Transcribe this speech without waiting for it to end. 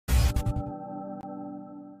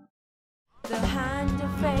The hand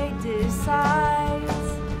of fate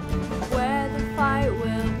decides where the fight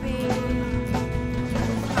will be.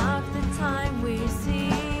 Half the time we see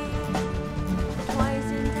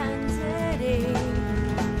twice intensity.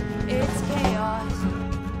 It's chaos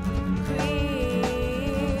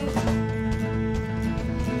Krieg.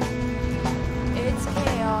 It's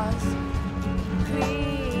chaos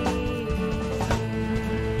Krieg.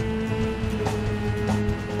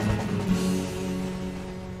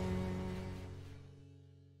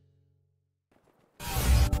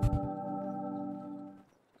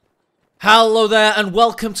 Hello there and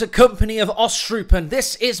welcome to Company of Ostrupen.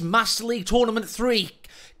 This is Master League Tournament 3,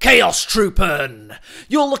 Chaos Trupen.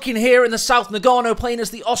 You're looking here in the South Nagano playing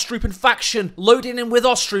as the Ostrupen faction, loading in with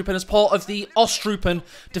Ostrupen as part of the Ostrupen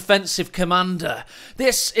Defensive Commander.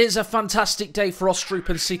 This is a fantastic day for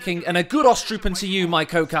Ostrupen seeking, and a good Ostrupen to you, my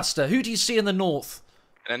co-caster. Who do you see in the north?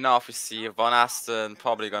 In the north we see Von Asten,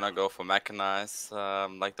 probably gonna go for Mechanize,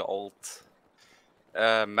 like the old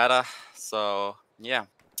meta, so yeah.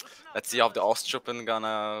 Let's see how the Ostrupen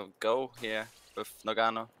gonna go here with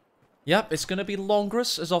Nagano. Yep, it's going to be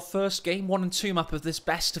Longras as our first game 1 and 2 map of this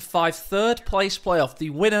best of 5 third place playoff.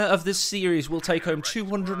 The winner of this series will take home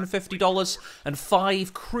 $250 and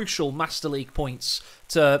 5 crucial Master League points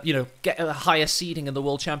to, you know, get a higher seeding in the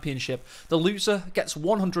World Championship. The loser gets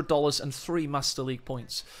 $100 and 3 Master League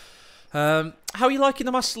points. How are you liking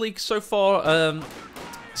the Master League so far?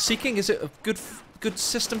 Seeking, is it a good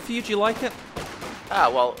system for you? Do you like it? Ah,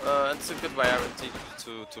 well, it's a good variety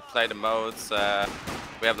to play the modes.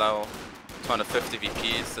 We have now 250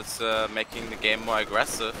 VPs. It's making the game more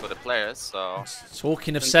aggressive for the players. So,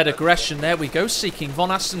 talking of said aggression, there we go. Seeking Von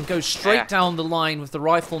Asten goes straight down the line with the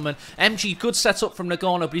rifleman. MG, good setup from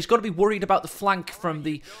Nagano, but he's got to be worried about the flank from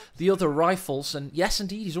the other rifles. And yes,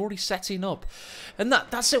 indeed, he's already setting up. And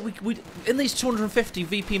that's it. We in these 250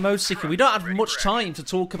 VP modes, Seeking, we don't have much time to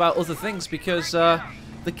talk about other things because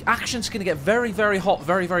the action's going to get very, very hot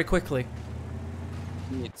very, very quickly.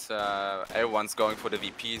 It's, everyone's going for the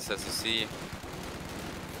VPs, as you see.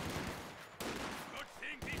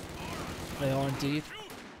 They are indeed.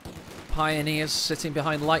 Pioneers sitting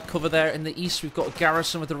behind light cover there in the east. We've got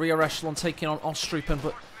Garrison with the rear echelon taking on Ostrupen,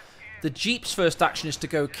 but the Jeep's first action is to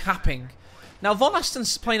go capping. Now, Von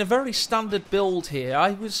Asten's playing a very standard build here. I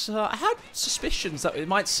had suspicions that we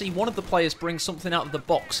might see one of the players bring something out of the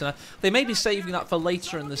box. They may be saving that for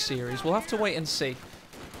later in the series. We'll have to wait and see.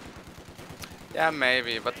 Yeah,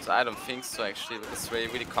 maybe, but I don't think so actually. Because they're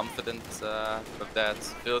really confident with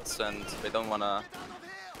that build, and they don't want to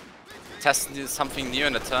test something new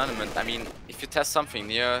in the tournament. I mean, if you test something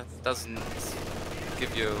new, it doesn't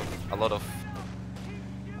give you a lot of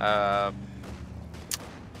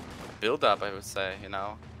build up, I would say, you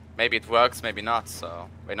know. Maybe it works, maybe not, so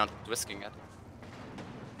we're not risking it.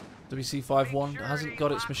 WC51 hasn't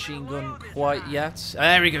got its machine gun quite yet.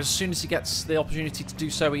 There he goes. As soon as he gets the opportunity to do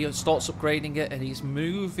so, he starts upgrading it, and he's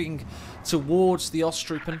moving towards the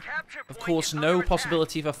Ostrupen. Of course, no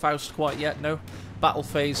possibility of a Faust quite yet. No battle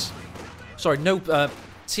phase. Sorry, no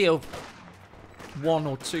TO1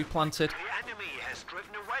 or 2 planted. The enemy has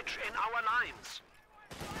driven a wedge in our lines.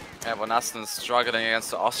 Yeah, Von Asten is struggling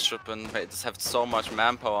against the Ostrupen. They just have so much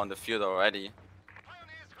manpower on the field already.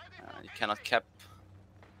 You cannot cap.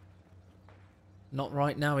 Not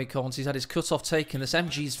right now, he can't. He's had his cut-off taken. This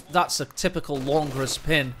MG's, that's a typical Longras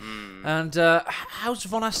pin. And how's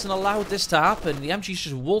Von Asten allowed this to happen? The MG's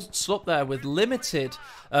just waltzed up there with limited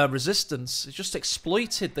resistance. It's just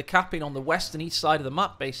exploited the capping on the west and east side of the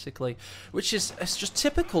map, basically. Which is, it's just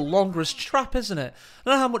typical Longras trap, isn't it? I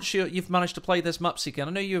don't know how much you've managed to play this map, Seeker. I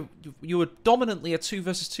know you were dominantly a 2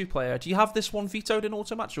 versus 2 player. Do you have this one vetoed in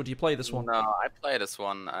auto match, or do you play this one? No, I play this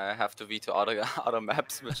one. I have to veto other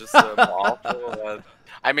maps, which is more awful.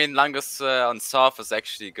 I mean, Langus on South is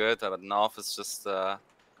actually good, but North is just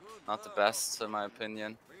not the best, in my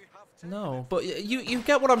opinion. No, but you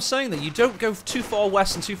get what I'm saying, that you don't go too far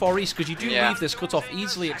west and too far east, because you do leave this cutoff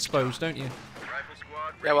easily exposed, don't you?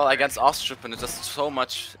 Yeah, well, against Ostrupen, it's just so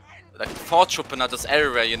much, like, 4 Truppen are just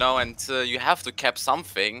everywhere, you know, and you have to cap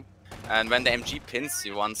something, and when the MG pins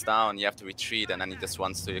you once down, you have to retreat, and then he just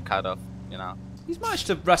runs to your cutoff, you know. He's managed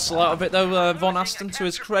to wrestle out of it, though, Von Asten, to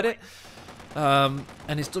his credit. And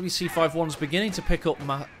his WC51's beginning to pick up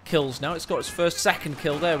kills now. It's got its second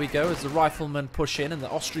kill. There we go, as the riflemen push in and the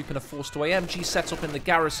Ostrupen are forced away. MG set up in the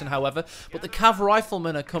garrison, however, but the Cav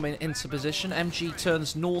riflemen are coming into position. MG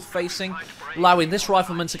turns north facing, allowing this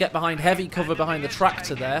rifleman to get behind heavy cover behind the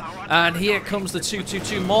tractor there. And here comes the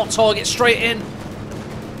 222 Mort target straight in.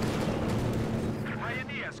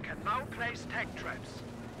 Pioneers can now place tech traps.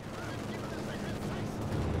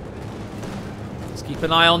 Let's keep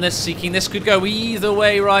an eye on this. Seeking, this could go either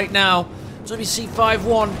way right now.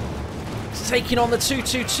 WC51 is taking on the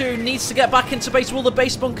 222. Needs to get back into base. Will the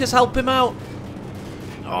base bunkers help him out?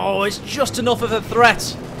 Oh, it's just enough of a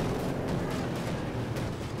threat.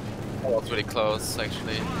 Oh, it's really close,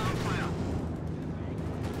 actually.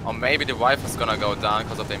 Or maybe the wife is gonna go down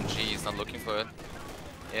because of the MG. He's not looking for it.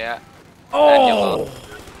 Yeah. Oh,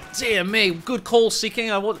 dear me. Good call,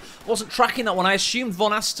 Seeking. I wasn't tracking that one. I assumed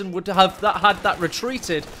Von Asten would have had that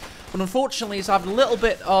retreated. But unfortunately, he's had a little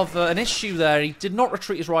bit of an issue there. He did not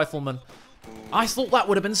retreat his rifleman. I thought that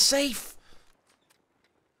would have been safe.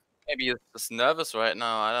 Maybe he's just nervous right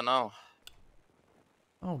now. I don't know.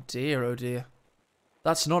 Oh, dear, oh, dear.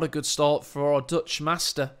 That's not a good start for our Dutch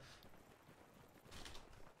master.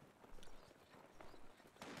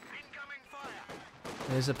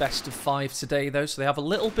 There's a best of 5 today, though, so they have a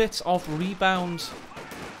little bit of rebound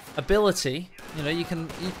ability. You know, you can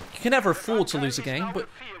never afford to lose a game, but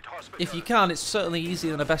if you can, it's certainly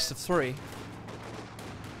easier than a best of 3.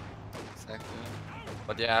 Exactly.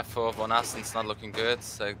 But yeah, for Von Asten, it's not looking good.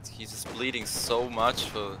 He's just bleeding so much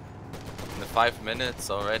for in the 5 minutes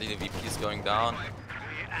already. The VP is going down.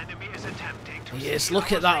 Yes,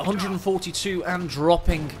 look at that, 142 and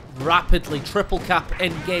dropping rapidly. Triple cap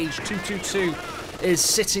engaged, 222 is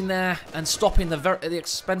sitting there and stopping the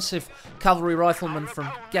expensive cavalry riflemen from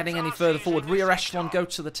getting any further forward. Rear echelon go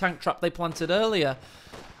to the tank trap they planted earlier,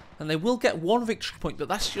 and they will get 1 victory point, but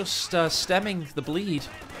that's just stemming the bleed.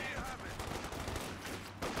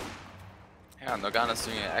 Yeah, Nogana's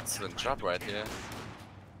doing an excellent job right here.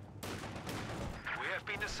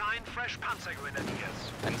 Assigned fresh Panzer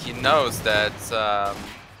Grenadiers. And he knows that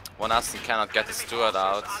Von Asten cannot get the Stuart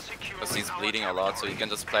out because he's bleeding a lot, so he can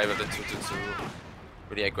just play with the 222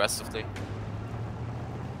 really aggressively.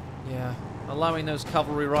 Yeah, allowing those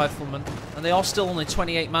cavalry riflemen, and they are still only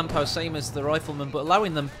 28 manpower, same as the riflemen, but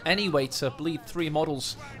allowing them anyway to bleed 3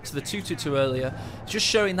 models to the 222 earlier. Just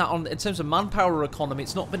showing that in terms of manpower economy,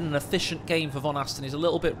 it's not been an efficient game for Von Asten. He's a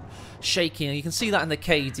little bit shaky, and you can see that in the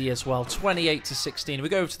KD as well, 28 to 16. We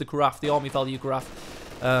go over to the graph, the army value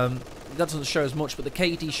graph. That doesn't show as much, but the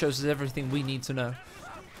KD shows us everything we need to know.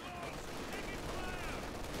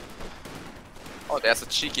 Oh, there's a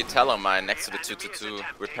cheeky teller mine next to the 222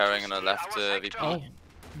 repairing on the left VP. Oh,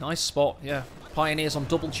 nice spot, yeah. Pioneers on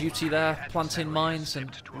double duty there, planting mines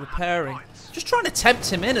and repairing. Just trying to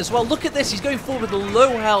tempt him in as well. Look at this, he's going forward with a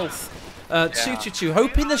low health 222,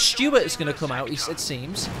 hoping the Stuart is going to come out, it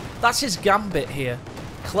seems. That's his gambit here.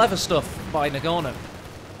 Clever stuff by Nagano.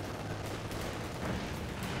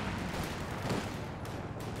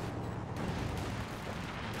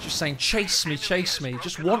 Just saying, chase me, chase me.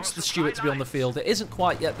 Just wants the Stuart to be on the field. It isn't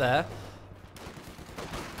quite yet there.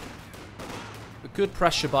 But good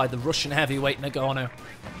pressure by the Russian heavyweight Nagano.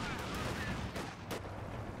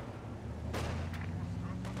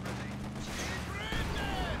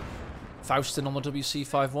 Faustin on the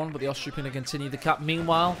WC51, but the Ostroup going to continue the cap.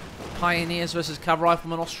 Meanwhile, Pioneers versus Cav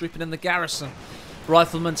Rifleman, Ostroup in the garrison.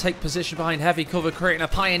 Riflemen take position behind heavy cover, creating a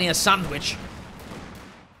Pioneer sandwich.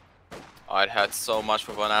 Oh, it hurts so much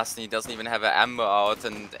for Von Asten. He doesn't even have an ammo out,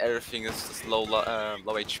 and everything is just low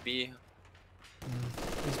HP.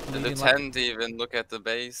 The lieutenant even look at the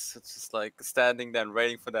base. It's just like standing there and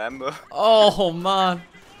waiting for the ammo. Oh man,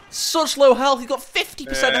 such low health. He's got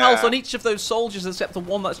 50% health on each of those soldiers, except the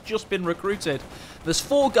one that's just been recruited. There's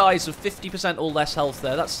 4 guys with 50% or less health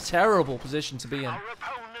there. That's a terrible position to be in.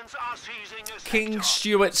 King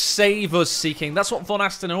Stuart, save us, Seeking. That's what Von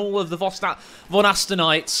Asten and all of the Von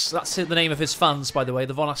Astenites, that's the name of his fans, by the way,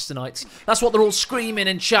 the Von Astenites. That's what they're all screaming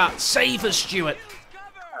in chat. Save us, Stuart.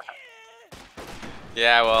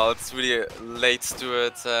 Yeah, well, it's really late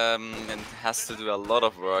Stuart and has to do a lot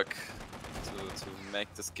of work to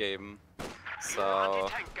make this game. So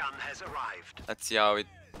let's see how it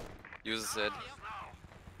uses it.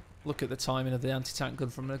 Look at the timing of the anti-tank gun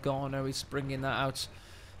from Nagano. He's bringing that out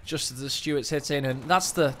just as the Stuart's hit in, and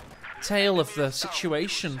that's the tale of the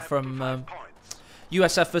situation from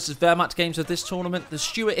USF versus Wehrmacht games of this tournament. The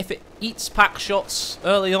Stuart, if it eats pack shots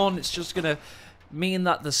early on, it's just going to mean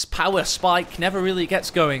that this power spike never really gets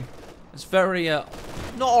going. It's very, not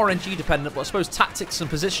RNG dependent, but I suppose tactics and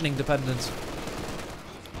positioning dependent.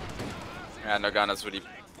 Yeah, Nagano's really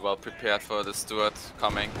well prepared for the Stuart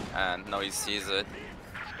coming, and now he sees it.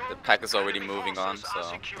 The pack is already moving on,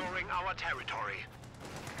 so...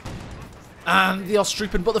 And the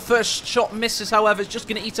Ostroupen, but the first shot misses, however. It's just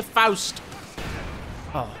going to eat a Faust.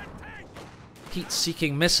 Oh.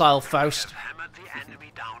 Heat-seeking missile Faust.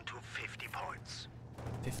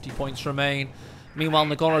 50 points remain. Meanwhile,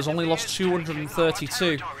 Nagano's only lost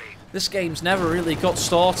 232. This game's never really got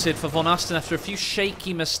started for Von Asten after a few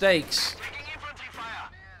shaky mistakes.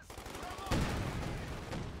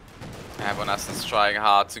 Yeah, Von Asten's trying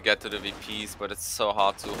hard to get to the VPs, but it's so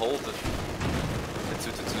hard to hold it. The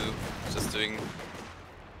 2-2-2, just doing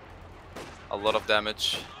a lot of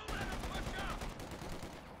damage.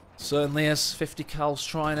 Certainly is. 50 Cal's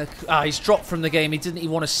trying to... Ah, he's dropped from the game. He didn't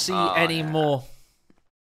even want to see anymore.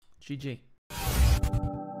 GG.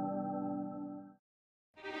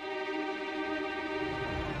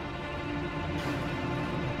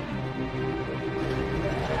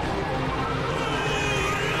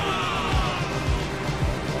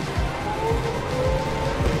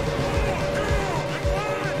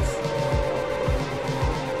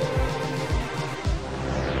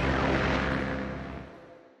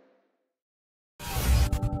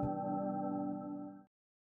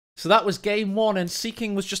 So that was game one, and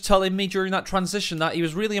Seeking was just telling me during that transition that he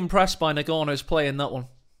was really impressed by Nagano's play in that one.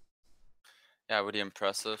 Yeah, really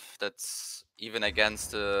impressive. That's even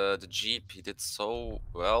against the Jeep, he did so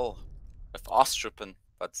well with Ostrippen,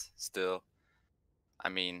 but still, I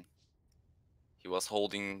mean, he was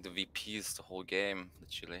holding the VPs the whole game,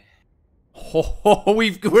 literally. Oh,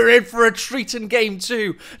 we're in for a treat in game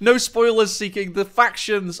two. No spoilers, Seeking. The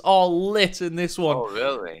factions are lit in this one. Oh,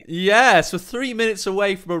 really? Yeah, so 3 minutes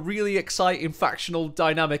away from a really exciting factional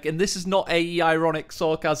dynamic, and this is not a ironic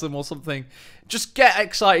sarcasm or something. Just get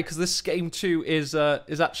excited because this game two is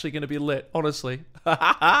actually going to be lit. Honestly.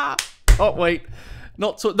 Oh wait,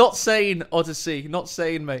 not saying Odyssey, not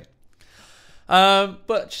saying mate.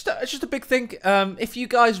 But just a big thing. If you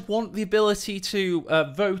guys want the ability to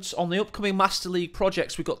vote on the upcoming Master League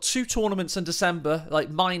projects, we've got 2 tournaments in December, like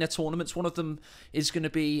minor tournaments. One of them is going to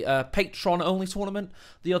be a Patron-only tournament.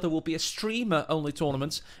 The other will be a streamer-only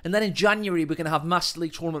tournament. And then in January, we're going to have Master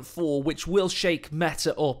League Tournament 4, which will shake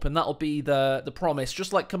meta up, and that'll be the promise.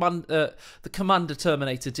 Just like the Commander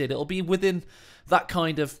Terminator did. It'll be within that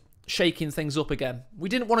kind of shaking things up again. We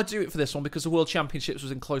didn't want to do it for this one because the World Championships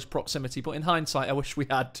was in close proximity, but in hindsight, I wish we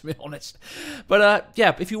had, to be honest. But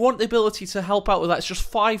yeah, if you want the ability to help out with that, it's just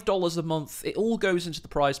 $5 a month. It all goes into the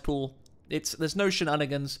prize pool. There's no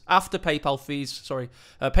shenanigans after PayPal fees, sorry,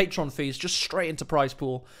 Patreon fees, just straight into prize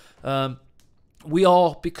pool. We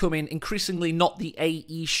are becoming increasingly not the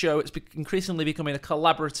AE show. It's increasingly becoming a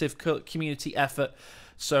collaborative community effort.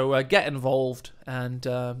 So get involved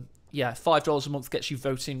and yeah, $5 a month gets you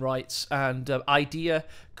voting rights and idea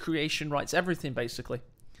creation rights, everything basically.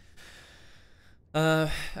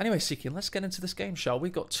 Anyway, Seeking, let's get into this game, shall we?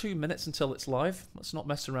 Got 2 minutes until it's live. Let's not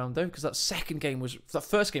mess around though, because that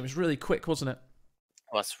first game was really quick, wasn't it?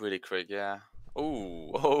 Oh, that's really quick, yeah.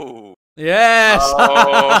 Oh. Yes!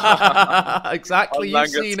 Oh. Exactly, you've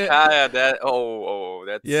seen it. That's...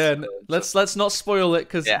 Yeah, let's not spoil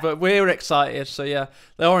it, but we're excited. So yeah,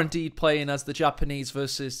 they are indeed playing as the Japanese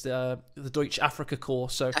versus the Deutsch Africa Corps.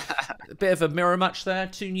 So a bit of a mirror match there.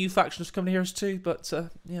 2 new factions coming here as 2, but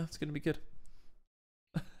yeah, it's going to be good.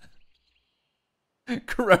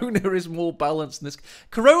 Corona is more balanced than this.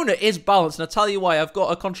 Corona is balanced, and I'll tell you why. I've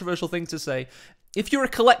got a controversial thing to say. If you're a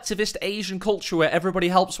collectivist Asian culture where everybody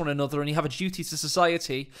helps one another and you have a duty to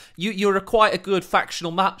society, you're quite a good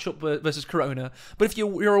factional matchup versus Corona. But if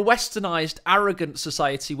you're a westernized, arrogant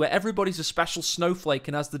society where everybody's a special snowflake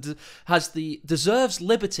and deserves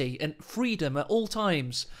liberty and freedom at all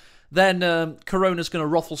times, then Corona's going to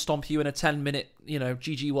ruffle stomp you in a 10-minute,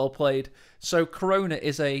 GG well played. So Corona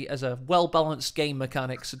is a well-balanced game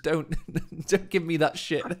mechanic, so don't give me that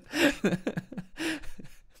shit.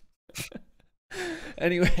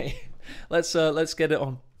 Anyway, let's get it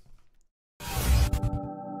on.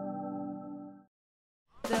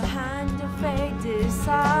 The hand of fate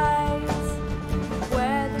decides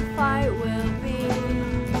where the fight will be.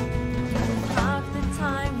 Half the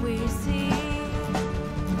time we see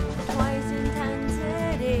twice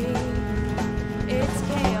intensity. It's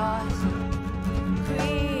chaos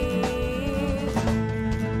Krieg.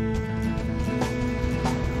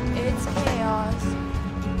 It's chaos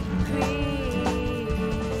Krieg.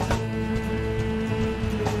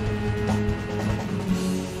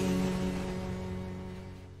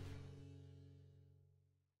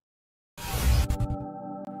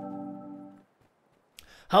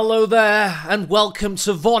 Hello there, and welcome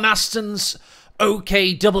to Von Asten's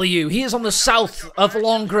OKW. He is on the south of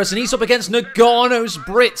Longres, and he's up against Nagano's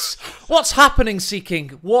Brits. What's happening,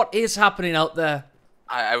 Seeking? What is happening out there?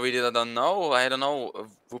 I really don't know. I don't know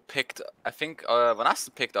who picked. I think Von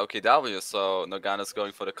Asten picked OKW, so Nagano's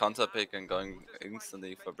going for the counter pick and going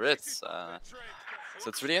instantly for Brits. So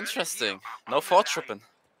it's really interesting. No 4-tripping.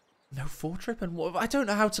 No 4-tripping? I don't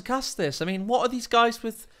know how to cast this. I mean, what are these guys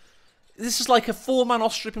with... This is like a 4-man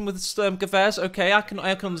Ostrippen with Gavers. Okay, I can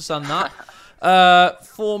understand that.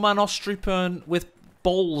 4-man Ostrippen with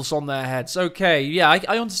balls on their heads. Okay, yeah,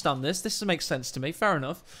 I understand this. This makes sense to me. Fair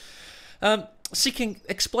enough. Seeking,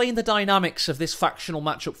 explain the dynamics of this factional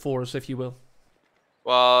matchup for us, if you will.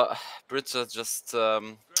 Well, Brits are just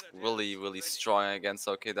really, really strong against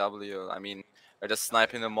OKW. I mean, they're just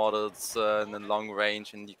sniping the models in the long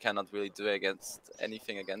range, and you cannot really do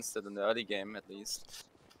anything against it in the early game, at least.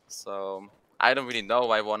 So I don't really know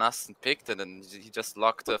why Von Asten picked it, and he just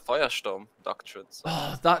locked the Feuersturm doctrine. So.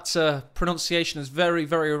 Oh, that pronunciation is very,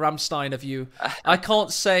 very Rammstein of you. I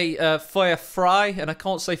can't say Feuerfrei, and I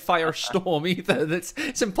can't say Firestorm either.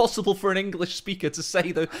 It's impossible for an English speaker to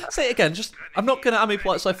say those. Say it again. Just, I'm not going to Ami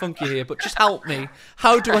Polite Funky here, but just help me.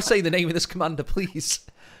 How do I say the name of this commander, please?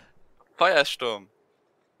 Feuersturm.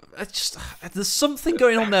 There's something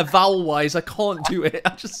going on there vowel-wise. I can't do it. I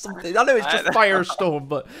know it's just Firestorm,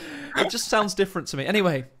 but it just sounds different to me.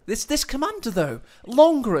 Anyway, this commander though,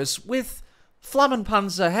 Longras with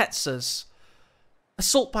Flammenpanzer Hetzers,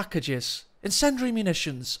 assault packages, incendiary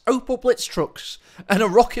munitions, Opel Blitz trucks, and a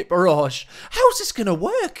rocket barrage. How's this gonna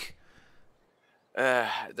work?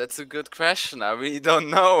 That's a good question. I really don't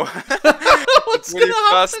know. What's It's really gonna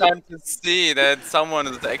first happen? time to see that someone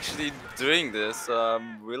is actually doing this.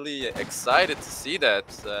 I'm really excited to see that,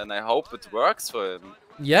 and I hope it works for him.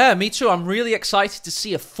 Yeah, me too. I'm really excited to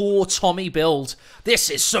see a 4 Tommy build. This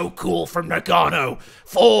is so cool from Nagano.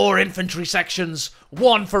 4 infantry sections,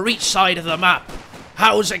 1 for each side of the map.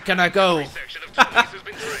 How's it gonna go? Section of Tommies has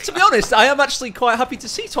been trained. To be honest, I am actually quite happy to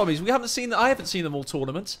see Tommies. I haven't seen them all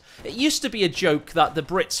tournament. It used to be a joke that the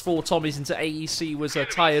Brits 4 Tommies into AEC was a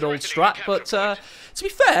tired old strat, but to be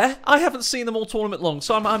fair, I haven't seen them all tournament long,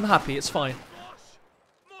 so I'm happy. It's fine.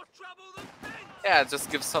 Yeah, it just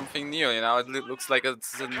gives something new, you know. It looks like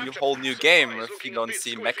it's a whole new game if you don't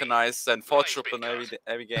see mechanized and 4 troop in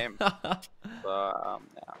every game. So,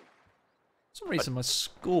 yeah. For some reason, my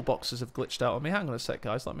score boxes have glitched out on me. Hang on a sec,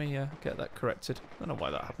 guys. Let me get that corrected. I don't know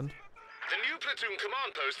why that happened. The new platoon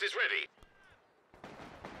command post is ready.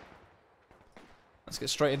 Let's get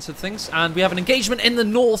straight into things. And we have an engagement in the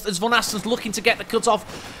north as Von Asten's looking to get the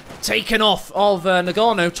cutoff taken off of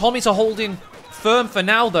Nagano. Tommies are holding firm for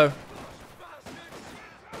now, though.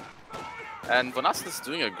 And Von Asten is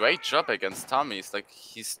doing a great job against Tommies. Like,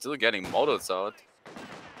 he's still getting models out.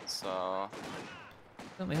 So...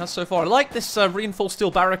 Certainly has so far. I like this reinforced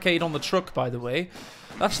steel barricade on the truck, by the way.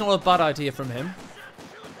 That's not a bad idea from him.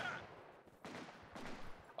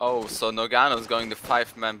 Oh, so Nagano's going the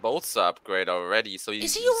 5-man bolster upgrade already. So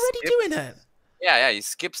Is he already doing it? Yeah, he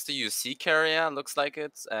skips the UC carrier, looks like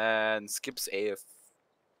it, and skips a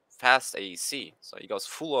fast AEC. So he goes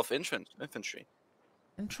full of infantry.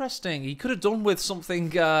 Interesting. He could have done with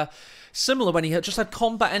something similar when he just had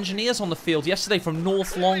combat engineers on the field yesterday from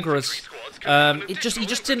North Longras. He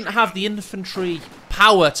just didn't have the infantry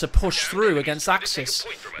power to push through against Axis.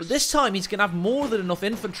 But this time he's going to have more than enough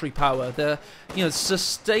infantry power. The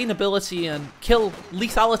sustainability and kill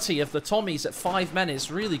lethality of the Tommies at 5 men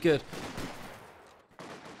is really good.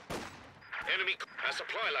 Enemy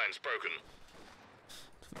supply lines broken.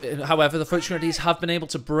 However, the French Grenadiers have been able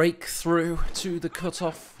to break through to the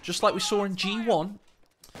cutoff, just like we saw in G1.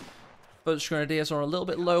 French Grenadiers are a little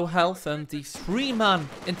bit low health, and the 3-man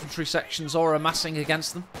infantry sections are amassing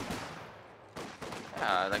against them.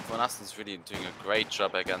 Yeah, like Von Asten's really doing a great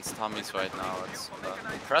job against Tommies right now. It's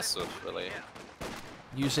impressive, really.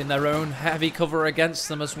 Using their own heavy cover against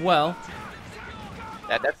them as well.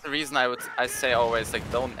 Yeah, that's the reason I say always,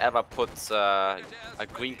 like, don't ever put a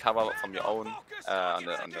green cover from your own on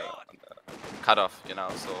the cutoff, you know,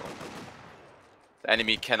 so the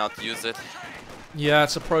enemy cannot use it. Yeah,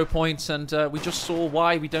 it's a pro point, and we just saw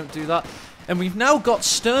why we don't do that. And we've now got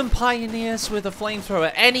Stern Pioneers with a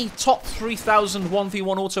flamethrower. Any top 3000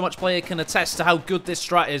 1v1 auto match player can attest to how good this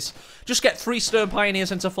strat is. Just get 3 Stern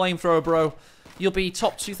Pioneers into flamethrower, bro. You'll be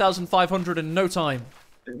top 2500 in no time.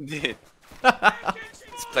 Indeed.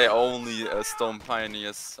 Let's play only Stone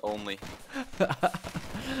Pioneers only.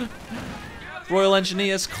 Royal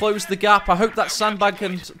Engineers close the gap. I hope that sandbag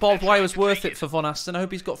and barbed wire was worth it for Von Asten. I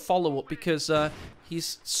hope he's got follow-up because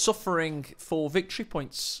he's suffering for victory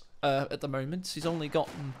points at the moment. He's only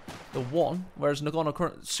gotten the 1, whereas Nagano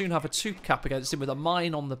will soon have a 2 cap against him with a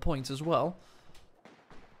mine on the point as well.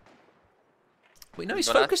 We know he's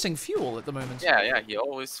focusing fuel at the moment. Yeah, he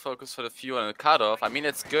always focuses for the fuel and the cutoff. I mean,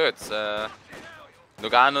 it's good.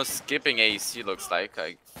 Nagano's skipping AEC, looks like.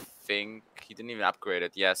 I think he didn't even upgrade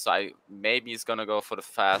it. Yeah, so maybe he's gonna go for the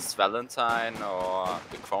fast Valentine or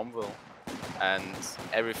the Cromwell. And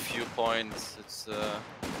every few points, it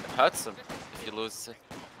hurts him if you lose it.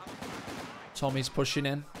 Tommy's pushing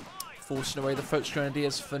in, forcing away the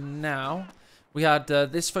Volksgrenadiers for now. We had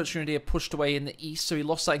this Volksgrenadier pushed away in the east, so he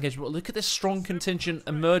lost that engagement. But look at this strong contingent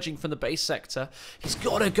emerging from the base sector. He's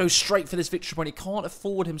got to go straight for this victory point. He can't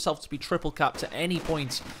afford himself to be triple capped at any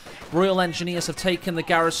point. Royal Engineers have taken the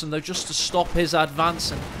garrison, though, just to stop his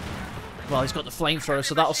advance. And, well, he's got the flamethrower,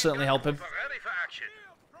 so that'll certainly help him.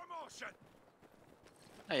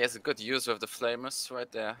 Yeah, he has a good use of the flamers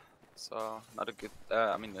right there. So, not a good,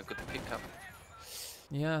 a good pickup.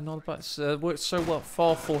 Yeah, not bad. It's worked so well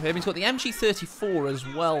far for him. He's got the MG34 as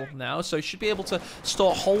well now, so he should be able to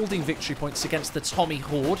start holding victory points against the Tommy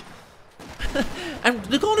Horde. And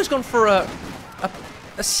Nagano's gone for a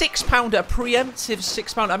 6-pounder, a preemptive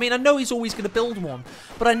 6-pounder. I mean, I know he's always going to build one,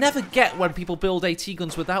 but I never get when people build AT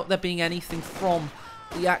guns without there being anything from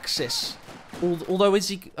the Axis. Although, is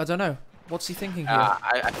he... I don't know. What's he thinking here?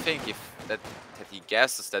 I think if that he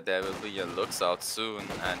guesses that there will be a looks out soon,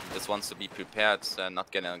 and he just wants to be prepared and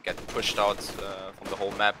not gonna get pushed out from the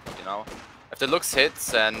whole map, you know. If the looks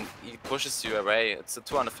hits and he pushes you away, it's a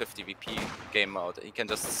 250 VP game mode. He can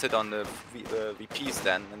just sit on the VPs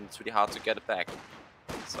then, and it's really hard to get it back.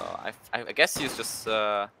 So I guess he's just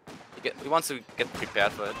he wants to get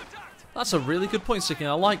prepared for it. That's a really good point, Sikin.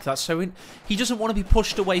 I like that. So he doesn't want to be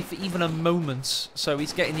pushed away for even a moment. So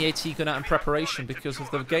he's getting the AT gun out in preparation because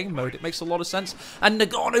of the game mode. It makes a lot of sense. And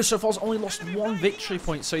Nagano so far has only lost 1 victory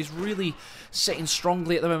point, so he's really sitting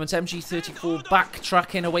strongly at the moment. MG34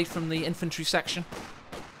 backtracking away from the infantry section.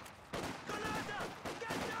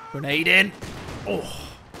 Grenade in.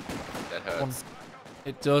 Oh, That hurts.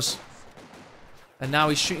 it does. And now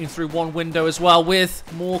he's shooting through one window as well with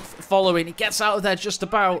more following. He gets out of there just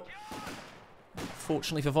about.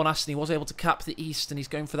 Fortunately for Von Asten, he was able to cap the east, and he's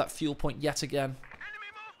going for that fuel point yet again.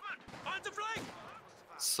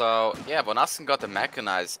 So, yeah, Von Asten got the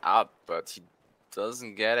mechanized up, but he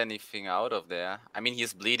doesn't get anything out of there. I mean,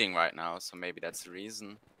 he's bleeding right now, so maybe that's the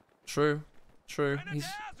reason. True.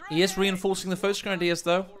 He is reinforcing the Volksgrenadiers,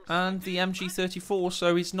 though, and the MG34,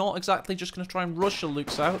 so he's not exactly just going to try and rush a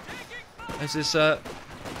Luke's out. As his,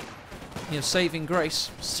 saving grace.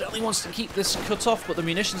 Certainly wants to keep this cut off, but the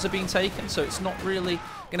munitions are being taken, so it's not really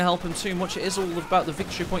going to help him too much. It is all about the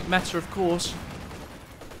victory point meta, of course.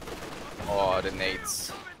 Oh, the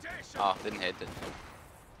nades. Oh, didn't hit it.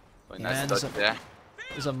 Very nice dodge there.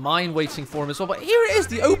 There's a mine waiting for him as well, but here it is.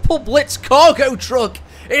 The Opel Blitz cargo truck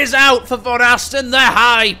is out for Von Asten. The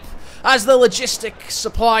hype, as the logistic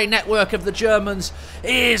supply network of the Germans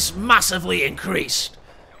is massively increased.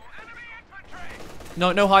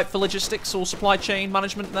 No hype for logistics or supply chain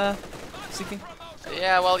management there, Seeking?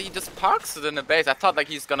 Yeah, well, he just parks it in the base. I thought like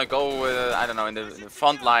he's gonna go, I don't know, in the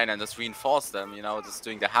front line and just reinforce them, you know, just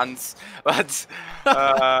doing the hunts. But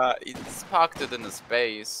he just parked it in his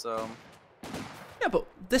base, so... Yeah, but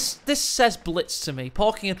this says Blitz to me.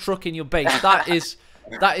 Parking a truck in your base, that is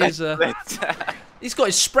he's got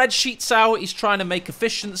his spreadsheets out, he's trying to make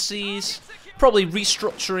efficiencies, probably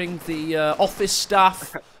restructuring the office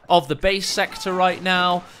staff of the base sector right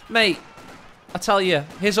now. Mate, I tell you,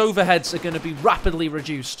 his overheads are going to be rapidly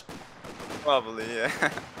reduced. Probably,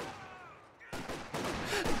 yeah.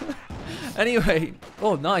 Anyway,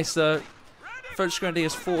 oh, nice.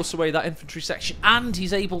 Volksgrenadiers force away that infantry section, and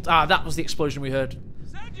he's able to... Ah, that was the explosion we heard.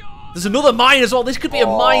 There's another mine as well. This could be a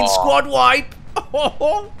mine squad wipe.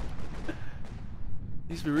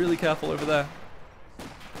 Needs to be really careful over there.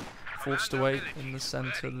 Forced away in the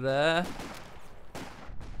center there.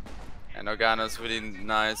 And Organa's really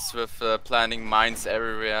nice with planning mines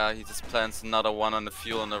everywhere. He just plants another one on the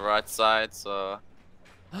fuel on the right side, so...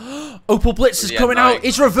 Opel Blitz is coming out.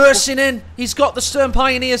 He's reversing in. He's got the Stern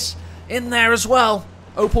Pioneers in there as well.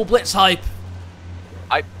 Opel Blitz hype.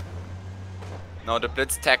 Hype. No, the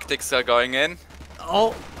Blitz tactics are going in.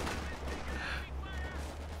 Oh.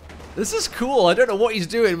 This is cool. I don't know what he's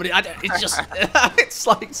doing, but it's just... it's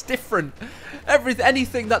like, it's different.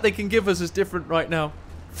 Anything that they can give us is different right now.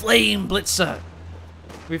 Flame Blitzer.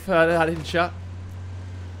 We've heard that in chat.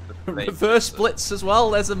 Reverse Blitz as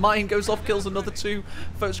well. There's a mine, goes off, kills another 2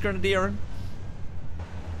 Volksgrenadier.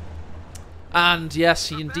 And yes,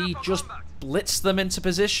 he indeed just blitzed them into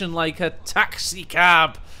position like a taxi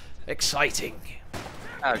cab. Exciting.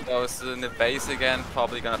 Goes in the base again,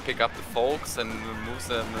 probably gonna pick up the folks and moves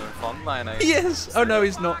them in the front line. Yes. Oh no,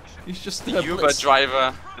 he's not. He's just the Uber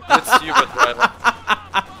driver. The Blitz Uber driver.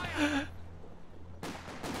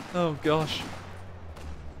 Oh gosh.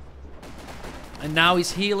 And now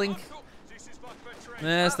he's healing.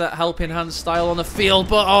 There's that helping hand style on the field,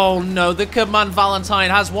 but oh no, the Command Valentine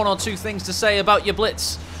has 1 or 2 things to say about your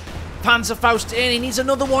Blitz. Panzerfaust in. He needs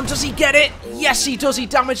another one. Does he get it? Yes, he does. He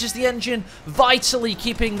damages the engine, vitally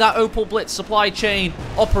keeping that Opel Blitz supply chain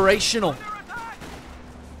operational.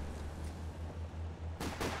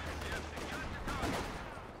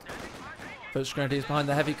 First Grenadiers behind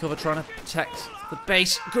the heavy cover, trying to protect the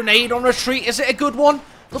base. Grenade on retreat. Is it a good one?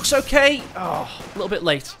 Looks okay. Oh, a little bit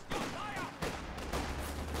late.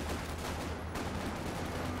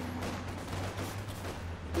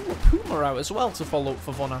 Ooh, a Puma out as well to follow up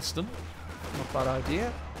for Von Asten. Not a bad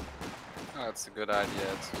idea. Oh, that's a good idea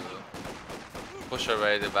to push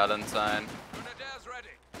away the Valentine.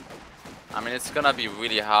 I mean, it's gonna be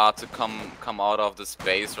really hard to come out of this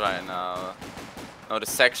base right now. No, the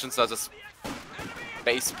sections are just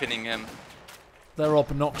base pinning him. They're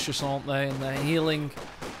obnoxious, aren't they? And they're healing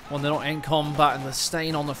when they're not in combat, and they're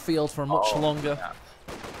staying on the field for much longer. Yeah.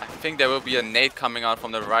 I think there will be a nade coming out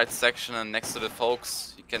from the right section and next to the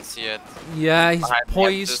folks. You can see it. Yeah, he's Behind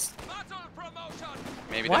poised.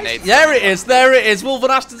 Maybe the nade. There it is. There it is. Will Von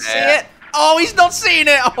Asten see it? Oh, he's not seeing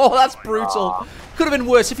it. Oh, that's brutal. Could have been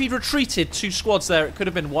worse if he'd retreated 2 squads there. It could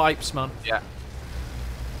have been wipes, man. Yeah.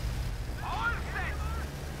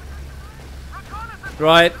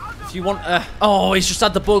 Right. If you want, oh, he's just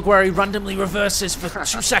had the bug where he randomly reverses for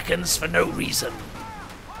 2 seconds for no reason.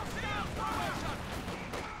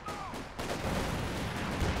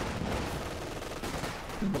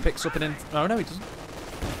 Picks up an oh no, he doesn't.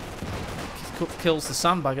 Kills the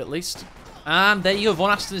sandbag at least. And there you go, Von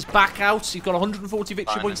Asten is back out. He's got 140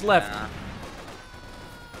 victory points left. Yeah.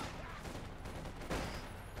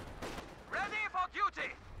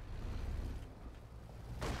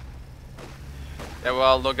 Yeah,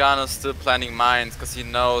 well, Nogano's still planning mines because he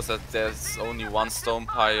knows that there's only one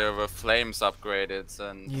Stonepire with flames upgraded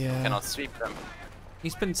and he cannot sweep them.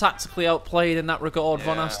 He's been tactically outplayed in that regard,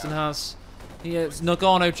 Von Asten has.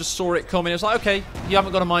 Nogano just saw it coming. It was like, okay, you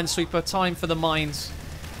haven't got a minesweeper. Time for the mines.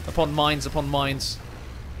 Upon mines upon mines.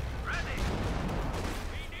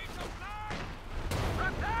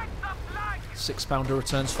 Six-pounder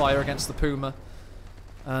returns fire against the Puma.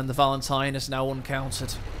 And the Valentine is now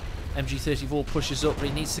uncountered. MG34 pushes up, but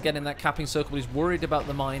he needs to get in that capping circle, but he's worried about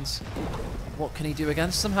the mines. What can he do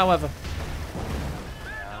against them, however?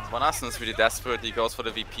 Von Asten is really desperate. He goes for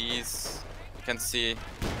the VPs. You can see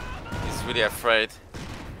he's really afraid.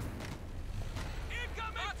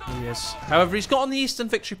 He is. However, he's got on the Eastern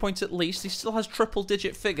victory point at least. He still has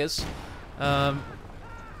triple-digit figures. Yeah,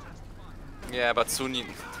 but soon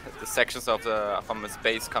the sections of from his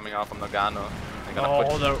base coming out from Nogano.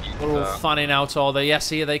 Oh, they're all fanning out, are they? Yes,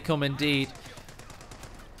 here they come indeed.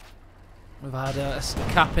 We've had a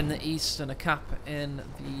cap in the east and a cap in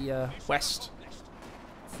the west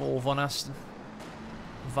for Von Asten.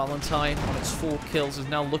 Valentine, on its 4 kills, is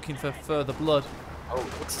now looking for further blood. Oh,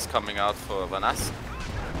 Woods is coming out for Von Asten.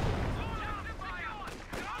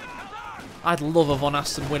 I'd love a Von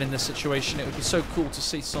Asten win in this situation. It would be so cool to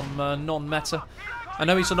see some non-meta. I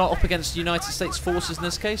know he's not up against United States forces in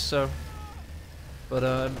this case, so... But,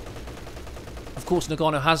 of course,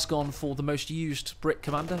 Nagano has gone for the most used Brit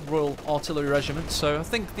commander, Royal Artillery Regiment. So I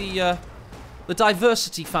think the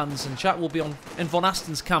diversity fans in chat will be in Von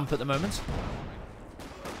Asten's camp at the moment.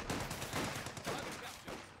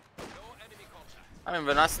 I mean,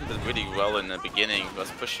 Von Asten did really well in the beginning. He was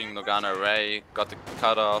pushing Nogano away, got the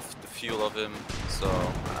cut off, the fuel of him. So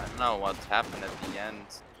I don't know what happened at the end.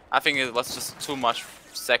 I think it was just too much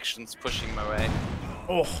sections pushing him away.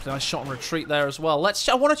 Oh, nice shot on retreat there as well.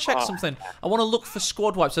 I want to check something. I want to look for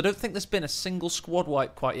squad wipes. I don't think there's been a single squad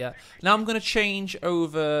wipe quite yet. Now I'm going to change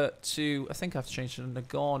over to... I think I have to change to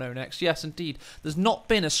Nagano next. Yes, indeed. There's not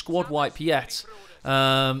been a squad wipe yet.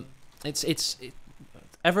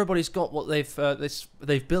 Everybody's got what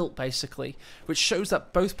they've built, basically, which shows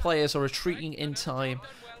that both players are retreating in time.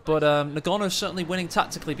 But Nagano's certainly winning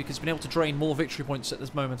tactically because he's been able to drain more victory points at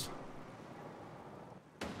this moment.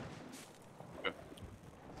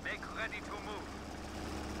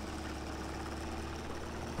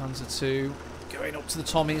 Panzer II going up to the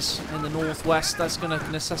Tommies in the northwest. That's going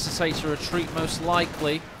to necessitate a retreat most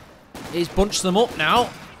likely. He's bunched them up now.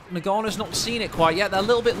 Nagano's not seen it quite yet. They're a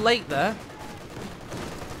little bit late there.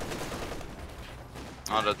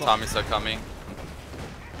 Oh, the Tommies are coming.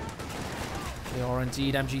 They are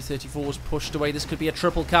indeed. MG34's pushed away. This could be a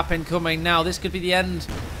triple cap incoming now. This could be the end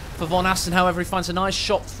for Von Asten. However, he finds a nice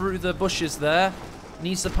shot through the bushes there.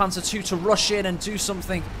 Needs the Panzer II to rush in and do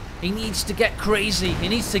something. He needs to get crazy. He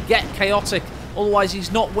needs to get chaotic. Otherwise,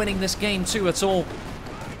 he's not winning this game too at all.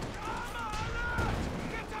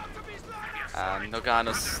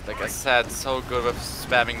 Nogano's, like I said, so good with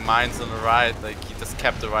spamming mines on the right. Like, he just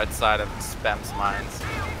kept the right side and spams mines.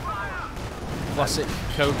 Classic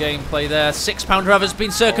co-gameplay there. 6-pounder has been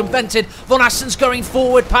circumvented. Von Asten's going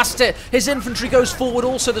forward past it. His infantry goes forward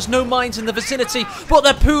also. There's no mines in the vicinity, but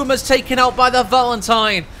the Puma's taken out by the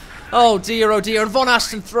Valentine. Oh dear, oh dear. And Von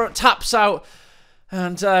Asten taps out.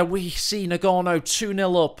 And we see Nagano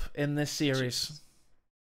 2-0 up in this series.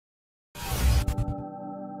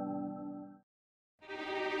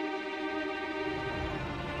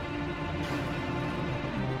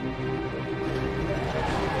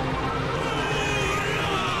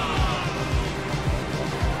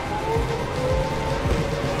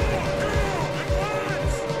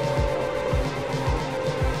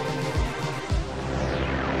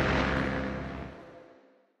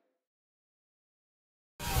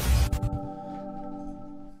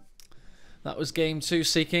 That was game 2,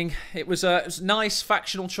 Seeking. It was nice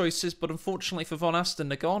factional choices, but unfortunately for Von Asten,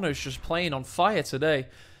 Nagano's just playing on fire today.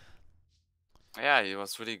 Yeah, he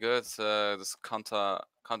was really good. Just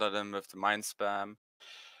countered him with the mine spam.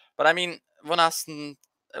 But I mean, Von Asten,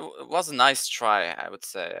 it was a nice try, I would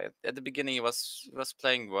say. At the beginning, he was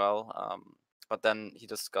playing well, but then he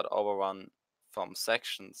just got overrun from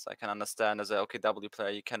sections. I can understand as a OKW player,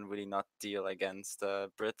 you can really not deal against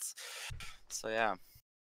Brits. So yeah.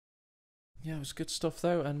 Yeah, it was good stuff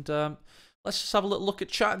though, and let's just have a little look at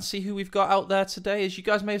chat and see who we've got out there today. As you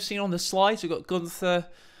guys may have seen on the slides, we've got Gunther,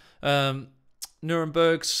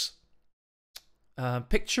 Nuremberg's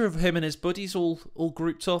picture of him and his buddies all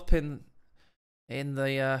grouped up in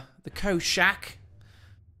the co-shack,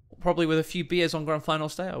 probably with a few beers on Grand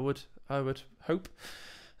Finals Day. I would hope.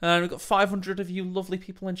 And we've got 500 of you lovely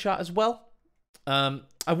people in chat as well.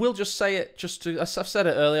 I will just say it, I've said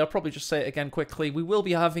it earlier, I'll probably just say it again quickly. We will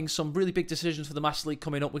be having some really big decisions for the Master League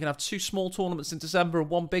coming up. We're going to have 2 small tournaments in December and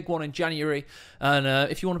 1 big one in January. And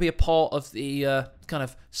if you want to be a part of the kind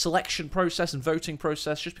of selection process and voting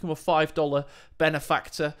process, just become a $5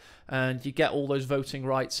 benefactor and you get all those voting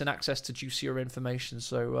rights and access to juicier information.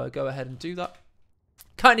 So go ahead and do that.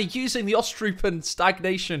 Kind of using the Ostrupen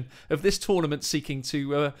stagnation of this tournament, Seeking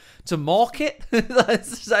to market.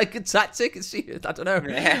 Is that a good tactic? I don't know.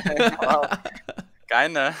 Yeah, well,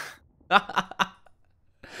 kinda.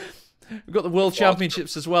 We've got the World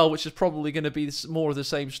Championships as well, which is probably going to be more of the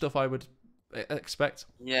same stuff I would expect.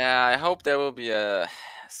 Yeah, I hope there will be a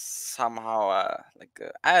somehow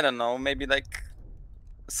I don't know, maybe like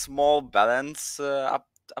a small balance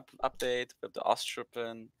update with the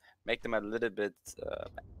Ostrupen. Make them a little bit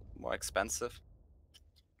more expensive.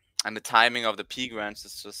 And the timing of the P grants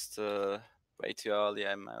is just way too early,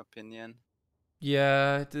 in my opinion.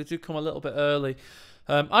 Yeah, they do come a little bit early.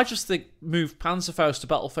 I just think move Panzerfaust to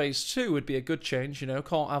Battle Phase 2 would be a good change, you know.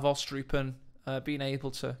 Can't have Ostrupen being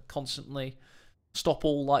able to constantly stop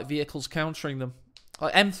all like vehicles countering them.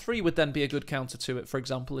 M3 would then be a good counter to it, for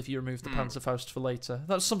example, if you remove the Panzerfaust for later.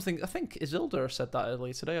 That's something, I think Isildur said that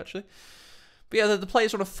earlier today, actually. But yeah, the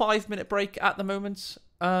players are on a 5-minute break at the moment,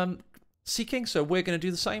 Seeking, so we're going to do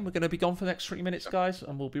the same. We're going to be gone for the next 3 minutes, guys,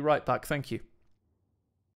 and we'll be right back. Thank you.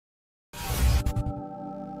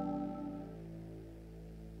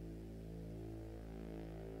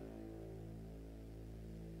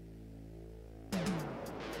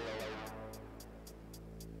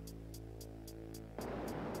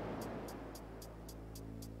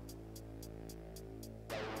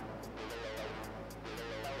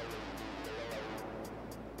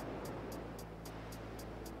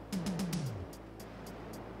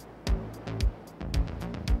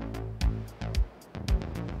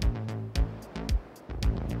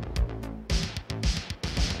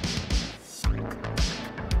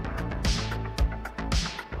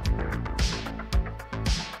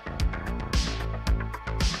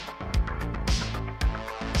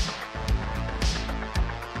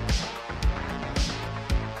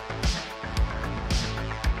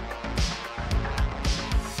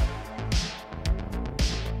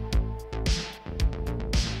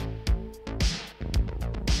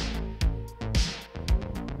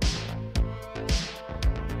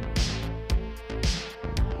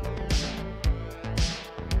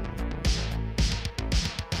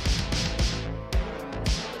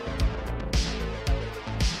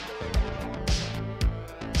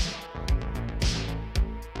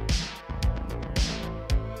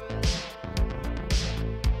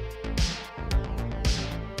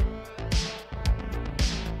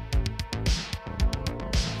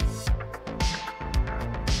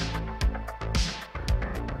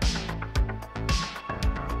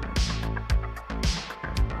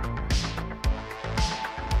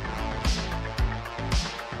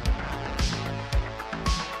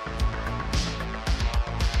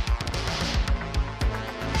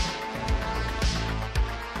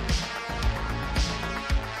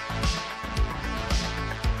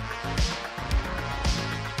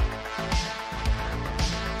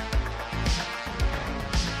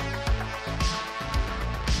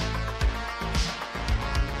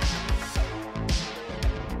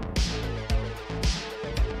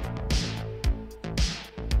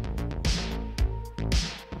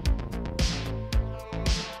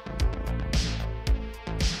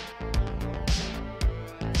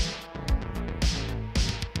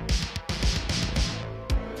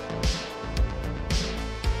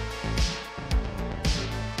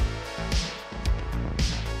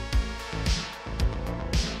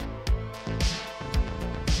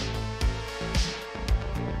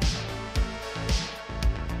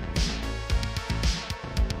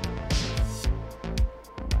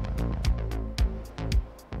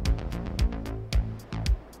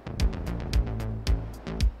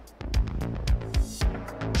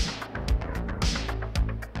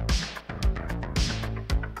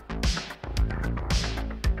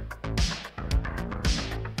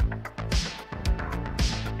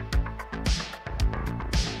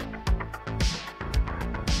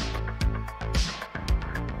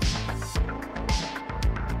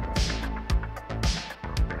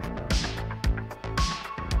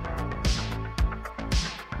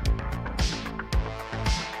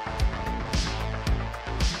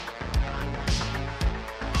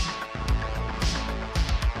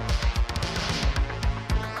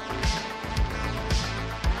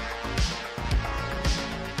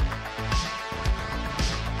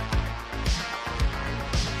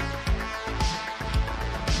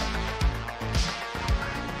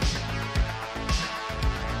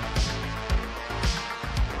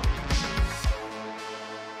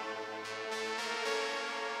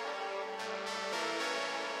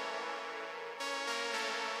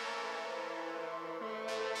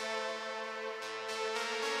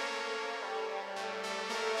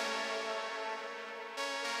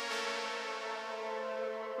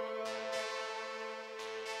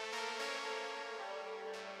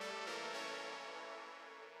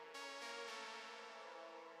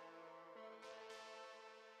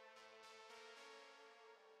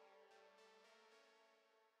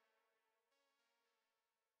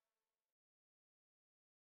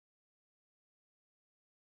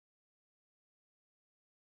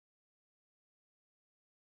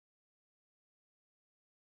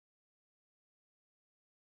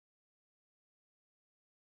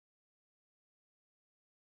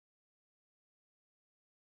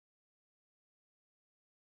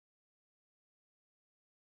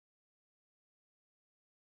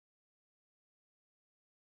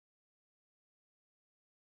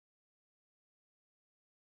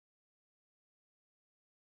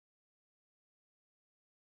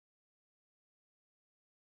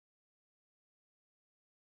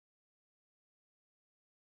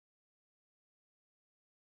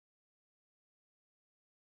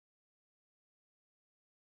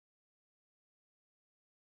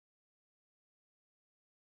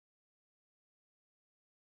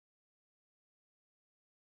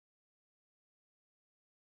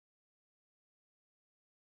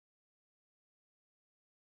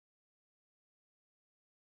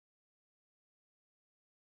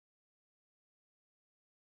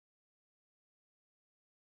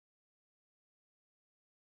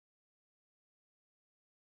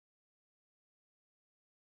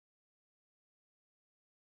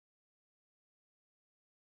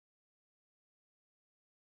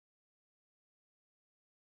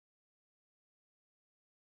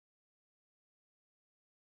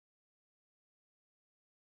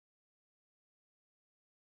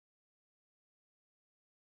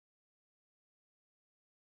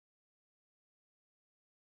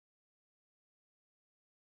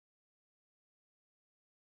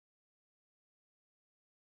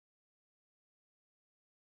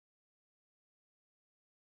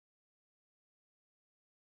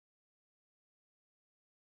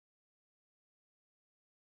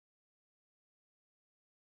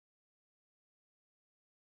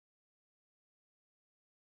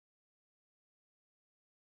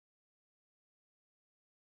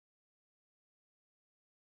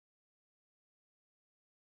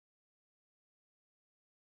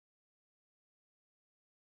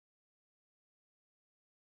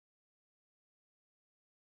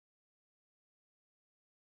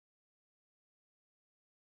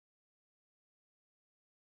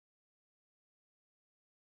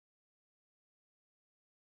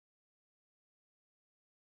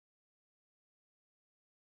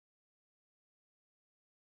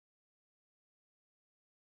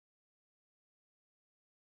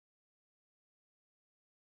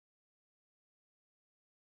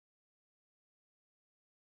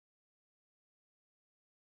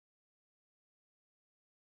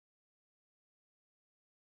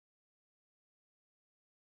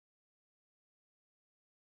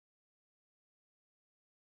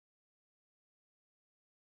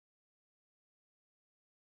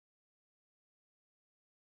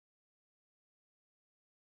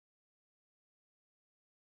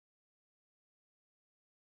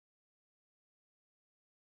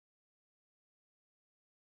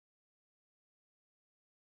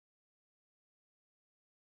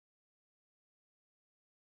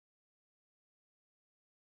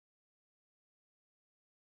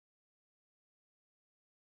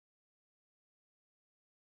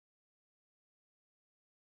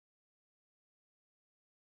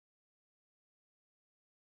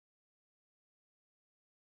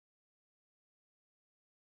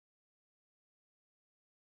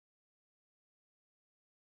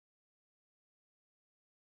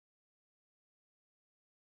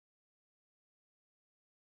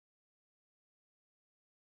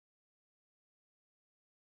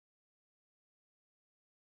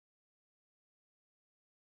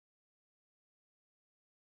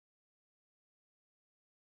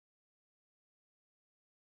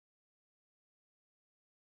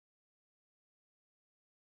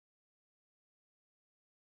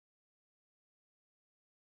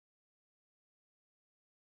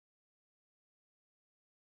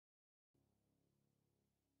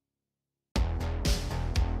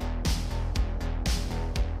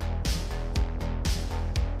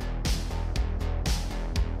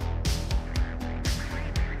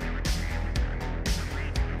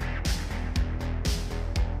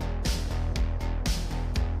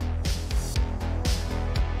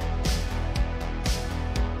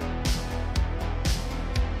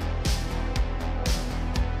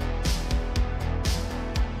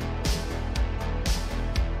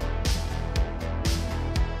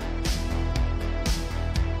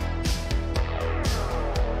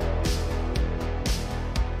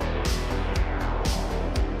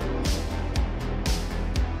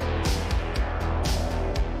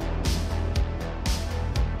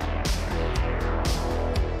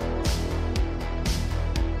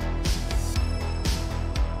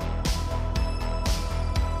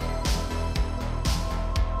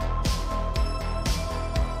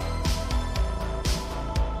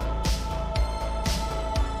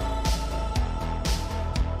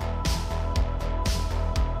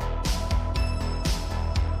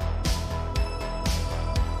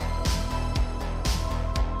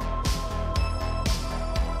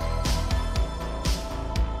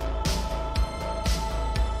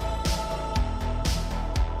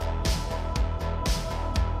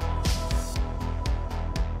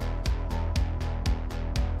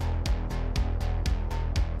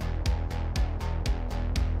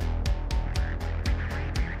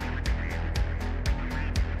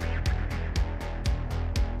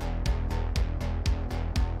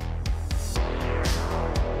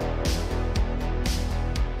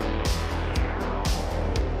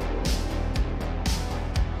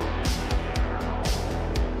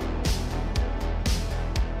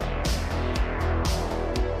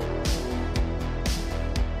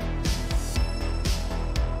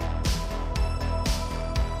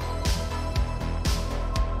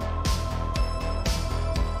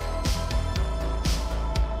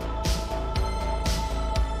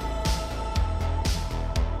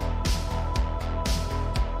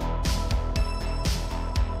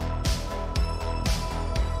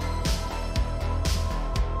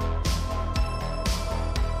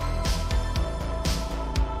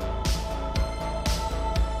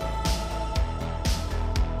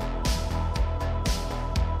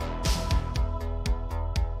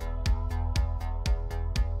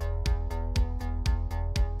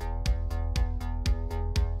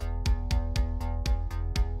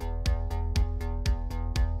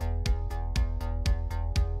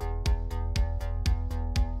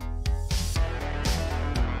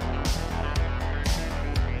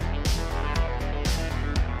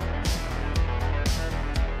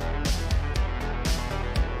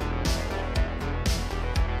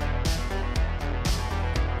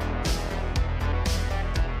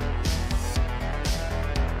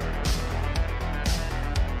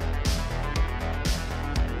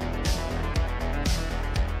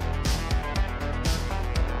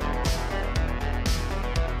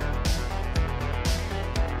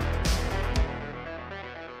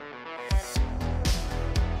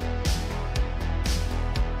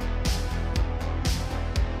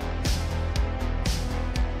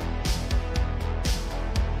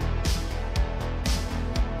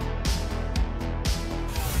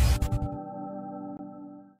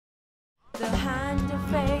 hand of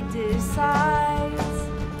fate decides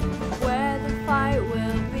where the fight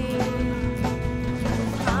will be.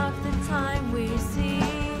 Half the time we see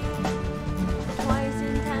twice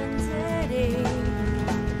intensity.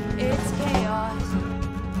 It's chaos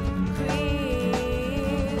Krieg.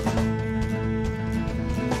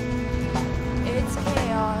 It's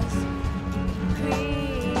chaos Krieg.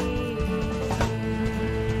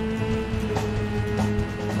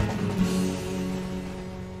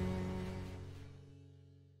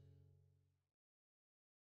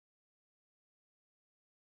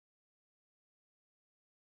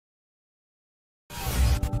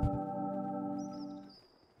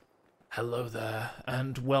 Hello there,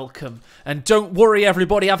 and welcome. And don't worry,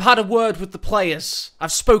 everybody, I've had a word with the players.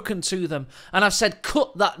 I've spoken to them, and I've said,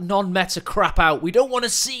 cut that non-meta crap out. We don't want to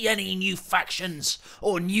see any new factions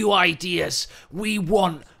or new ideas. We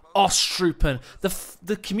want Ostrupen.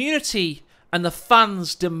 The community and the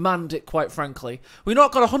fans demand it, quite frankly. We've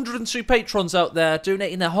not got 102 patrons out there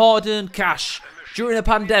donating their hard-earned cash during a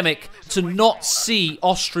pandemic to not see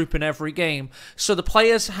Ostrupen every game. So the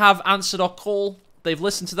players have answered our call. They've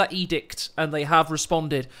listened to that edict, and they have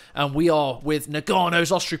responded. And we are with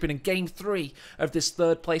Nagano's Ostrupen in Game 3 of this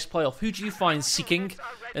third-place playoff. Who do you find seeking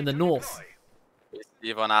in the north?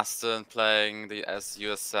 Von Aston playing the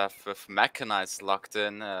USF with Mechanized locked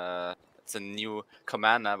in. It's a new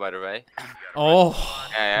commander, by the way. Oh,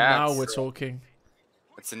 Yeah, now we're talking.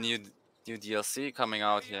 It's a new DLC coming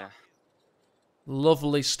out here.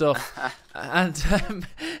 Lovely stuff. And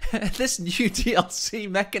this new DLC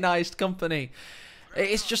mechanized company,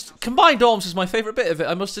 it's just Combined Arms is my favourite bit of it,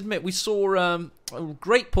 I must admit. We saw a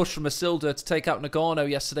great push from Isilda to take out Nagano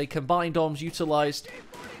yesterday. Combined Arms utilised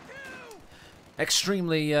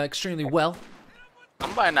extremely well.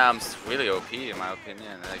 Combined Arms really OP in my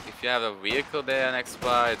opinion. Like if you have a vehicle there next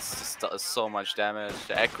by, it's just does so much damage.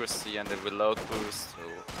 The accuracy and the reload boost.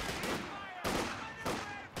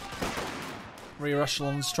 Rear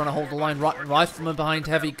echelons trying to hold the line. Rifleman behind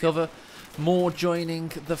heavy cover. More joining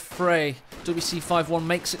the fray. WC51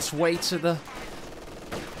 makes its way to the...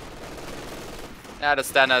 Yeah, the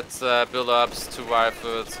standard build-ups, 2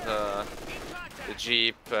 rifles, the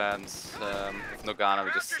Jeep, and with Nagano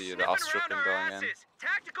we just see the Ostrupen going in.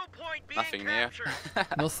 Nothing new.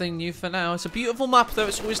 Nothing new for now. It's a beautiful map though.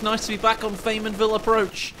 It's always nice to be back on Famenville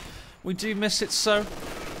Approach. We do miss it so.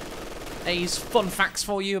 A's fun facts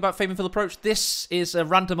for you about Famenville Approach. This is a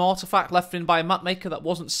random artifact left in by a map maker that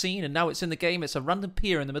wasn't seen, and now it's in the game. It's a random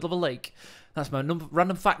pier in the middle of a lake. That's my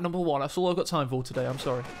random fact number 1. That's all I've got time for today. I'm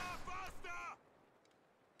sorry.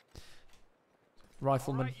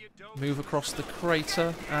 Rifleman move across the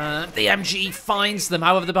crater, and the MG finds them.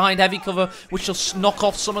 However, they're behind heavy cover, which will knock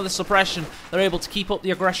off some of the suppression. They're able to keep up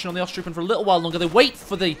the aggression on the Ostrupen for a little while longer. They wait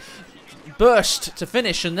for the burst to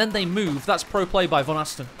finish, and then they move. That's pro play by Von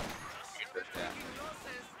Aston.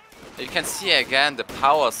 You can see again the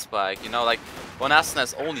power spike, you know, like Von Aston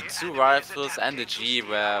has only 2 rifles and the G,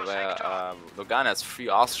 where Nagano has 3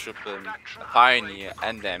 Ostrupen, a Pioneer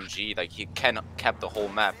and the MG. Like he can cap the whole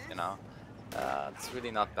map, you know. It's really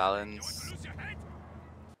not balanced.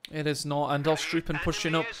 It is not, and Ostrupen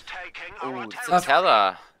pushing up. Ooh, it's a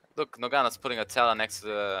teller. Look, Nagano's putting a teller next to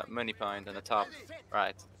the mini point in the top.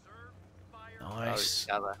 Right. Nice.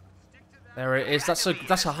 Oh, there it is. That's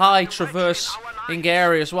a high traversing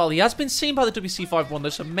area as well. He has been seen by the WC51 though,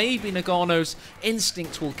 so maybe Nagano's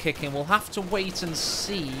instinct will kick in. We'll have to wait and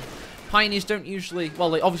see. Pioneers don't usually...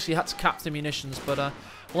 Well, they obviously had to cap the munitions, but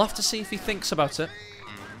we'll have to see if he thinks about it.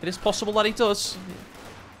 It is possible that he does.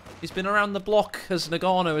 He's been around the block as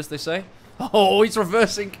Nagano, as they say. Oh, he's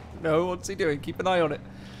reversing. No, what's he doing? Keep an eye on it.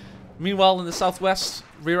 Meanwhile, in the southwest,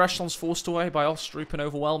 rear echelons forced away by Ostrupen,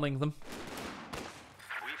 overwhelming them.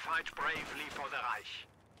 We fight bravely for the Reich.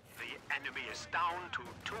 The enemy is down to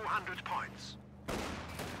 200 points.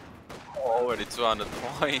 already 200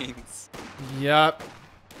 points. Yep.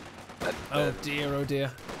 Oh dear, oh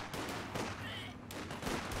dear.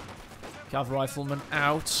 Cav Rifleman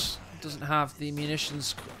out. Doesn't have the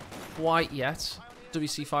munitions quite yet.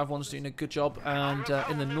 WC51's doing a good job, and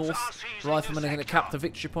in the north, Riflemen are going to cap the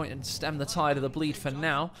victory point and stem the tide of the bleed for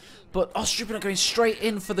now. But Ostrupen are going straight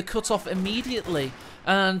in for the cutoff immediately,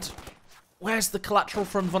 and where's the collateral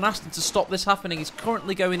from Von Aston to stop this happening? He's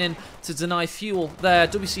currently going in to deny fuel there.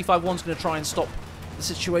 WC51's going to try and stop the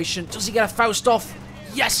situation. Does he get a Faust off?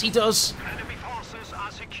 Yes, he does. Enemy forces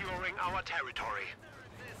are securing our territory.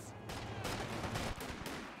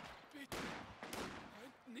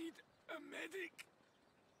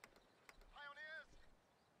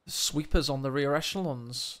 Sweepers on the rear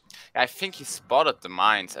echelons. I think he spotted the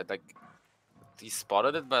mines at like he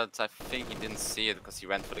spotted it, but I think he didn't see it because he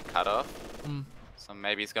went for the cutoff. So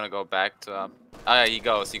maybe he's gonna go back to oh yeah, he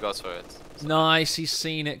goes for it. So. Nice, he's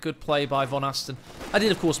seen it. Good play by Von Asten. I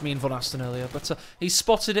did, of course, mean Von Asten earlier, but he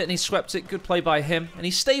spotted it and he swept it. Good play by him. And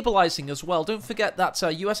he's stabilizing as well. Don't forget that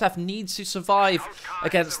USF needs to survive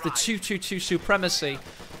against the 2-2-2 supremacy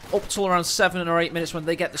up till around 7 or 8 minutes when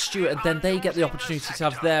they get the Stuart, and then they get the opportunity to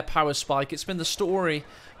have their power spike. It's been the story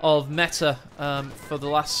of meta for the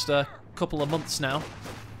last couple of months now.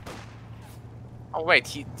 Oh wait,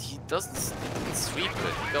 he doesn't sweep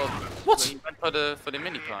it. What? He went for the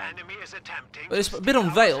mini prime. But it's a bit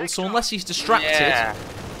unveiled, so unless he's distracted. Yeah.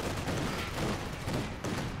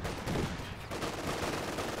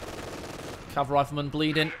 Cav rifleman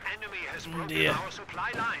bleeding. Oh dear.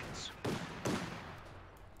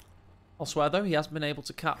 I'll swear though, he has been able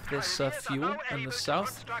to cap this fuel in the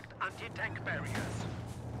south.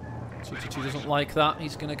 222 doesn't like that.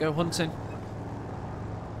 He's going to go hunting.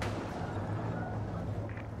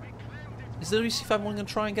 Is the WC51 going to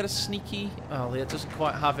try and get a sneaky... Oh, it doesn't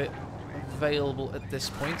quite have it available at this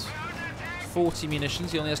point. 40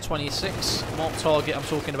 munitions. He only has 26. Mark target I'm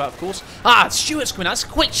talking about, of course. Ah, Stuart's coming out. It's a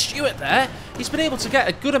quick Stuart there. He's been able to get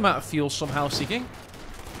a good amount of fuel somehow, Seeking.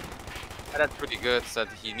 Yeah, that's pretty good.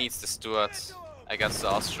 That he needs the Stuart against the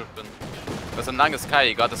Austruppen. Because on Nangaskai,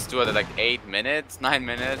 he got the Stuart at like 8 minutes, 9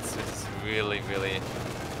 minutes. It's really, really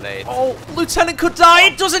late. Oh, Lieutenant could die.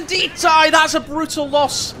 It does indeed die. That's a brutal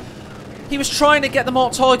loss. He was trying to get the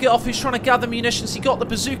marked target off. He was trying to gather munitions. He got the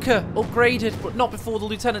bazooka upgraded, but not before the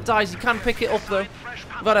lieutenant dies. He can pick it up, though.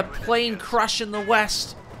 We've had a plane crash in the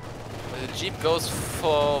west. The Jeep goes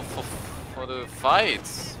for the fight,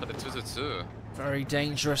 for the 2-2-2. Very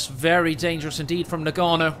dangerous indeed from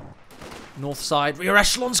Nagano. North side, rear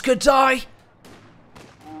echelons could die.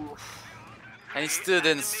 And he still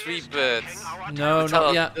didn't sweep it. No,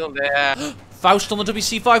 not yet. Still there. Faust on the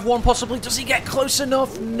WC51 possibly. Does he get close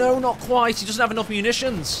enough? No, not quite. He doesn't have enough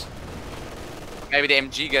munitions. Maybe the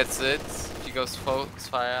MG gets it. He goes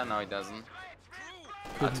fire. No, he doesn't.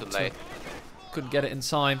 Too late. Couldn't get it in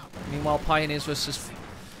time. Meanwhile, Pioneers versus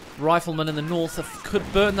Riflemen in the north could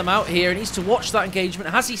burn them out here. He needs to watch that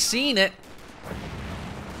engagement. Has he seen it?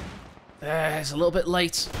 It's a little bit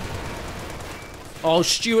late. Oh,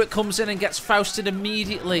 Stuart comes in and gets Fausted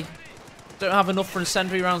immediately. Don't have enough for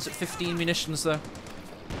incendiary rounds at 15 munitions, though.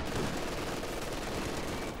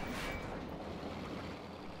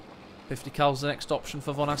 .50 cal's the next option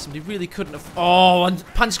for Von Asten. He really couldn't have... Oh, and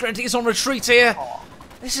Panzergrenadier is on retreat here.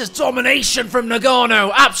 This is domination from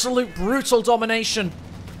Nagano. Absolute brutal domination.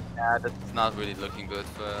 Yeah, that's not really looking good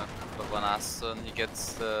for Von Asten. He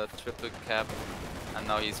gets the triple cap, and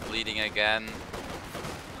now he's bleeding again.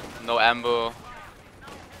 No ammo.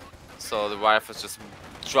 So the rifle's just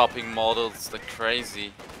dropping models like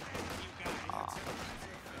crazy. Oh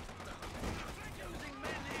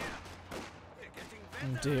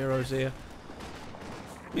dear, oh dear.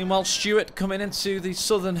 Meanwhile, Stuart coming into the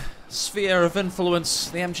southern sphere of influence.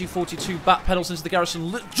 The MG42 backpedals into the garrison,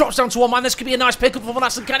 drops down to 1 man. This could be a nice pickup for Von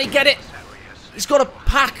Asten. Can he get it? He's got to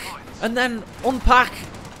pack and then unpack.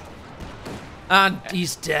 And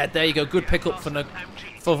he's dead. There you go. Good pickup for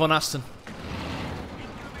Von Asten.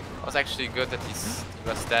 It was actually good that he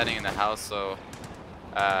was standing in the house, so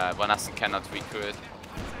Von Asten cannot recruit.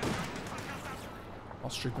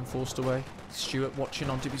 Austruppen forced away. Stuart watching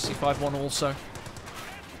on WC51 also.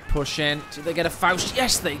 Push in. Do they get a Faust?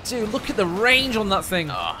 Yes, they do. Look at the range on that thing.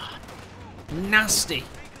 Oh. Nasty.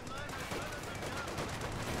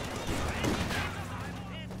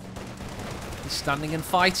 He's standing and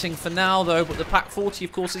fighting for now, though, but the Pak-40,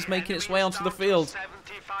 of course, is making its way onto the field.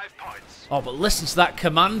 Oh, but listen to that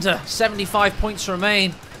commander. 75 points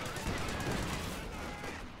remain.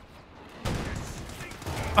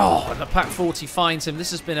 Oh, and the Pak-40 finds him.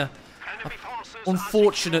 This has been a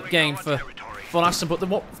unfortunate game for Von Asten, but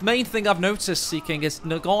the main thing I've noticed, Seeking, is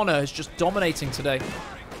Nagano is just dominating today.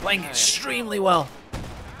 Playing extremely well.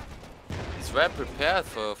 He's well prepared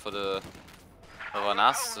for Von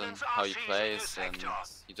Asten, how he plays, and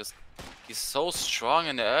he's so strong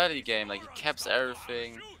in the early game. Like, he caps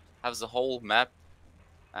everything, has the whole map,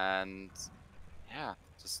 and yeah,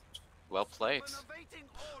 just well played.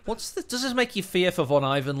 Does this make you fear for Von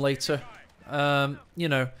Ivan later? You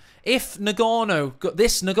know, if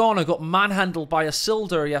Nagano got manhandled by a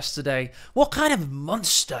Silder yesterday, what kind of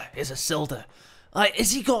monster is a Silder? Like,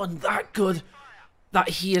 is he gotten that good that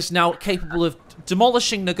he is now capable of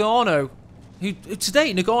demolishing Nagano? Who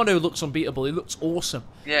today, Nagano looks unbeatable. He looks awesome.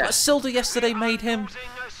 Yeah. But Silder yesterday made him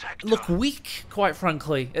look weak, quite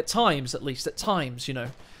frankly. At times, at least. At times, you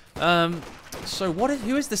know. So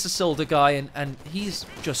who is this Isildur guy? And he's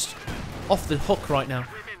just off the hook right now.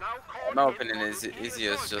 In my opinion, Izzy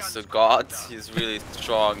is just a god. He's really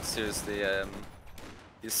strong, seriously.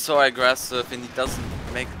 He's so aggressive and he doesn't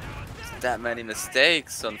make that many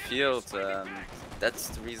mistakes on field. That's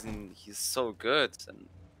the reason he's so good. And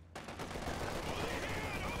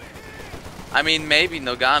I mean, maybe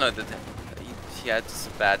Nagano he had just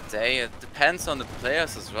a bad day. It depends on the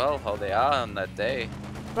players as well, how they are on that day.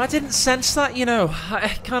 But I didn't sense that, you know.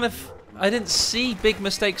 I didn't see big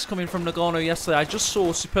mistakes coming from Nagano yesterday. I just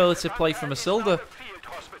saw superlative play from Isilda.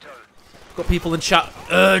 Got people in chat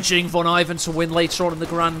urging Von Ivan to win later on in the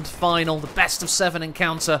grand final. The best of 7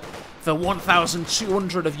 encounter for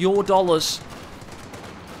 1,200 of your dollars.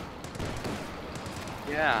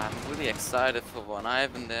 Yeah, I'm really excited for Von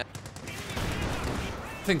Ivan there.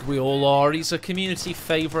 I think we all are. He's a community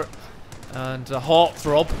favourite and a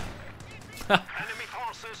heartthrob. Enemy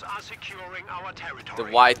forces are securing our territory.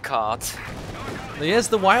 The white card. He is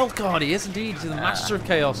the wild card. He is indeed. He's the master of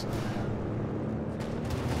chaos.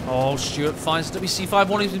 Oh, Stuart finds WC5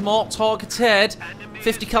 wanting to be more targeted.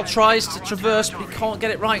 50 cal tries to traverse, but he can't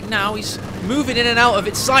get it right now. He's moving in and out of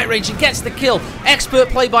its sight range and gets the kill. Expert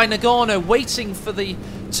play by Nagano, waiting for the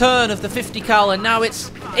turn of the 50 cal, and now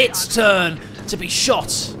it's its turn to be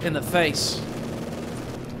shot in the face.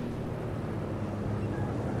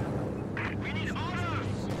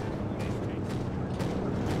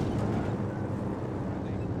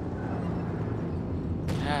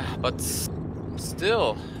 Yeah, but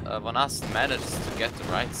still, Van Asten manages to get the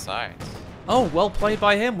right side. Oh, well played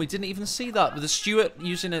by him. We didn't even see that. With the Stuart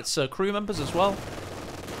using its crew members as well.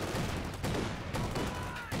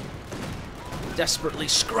 Desperately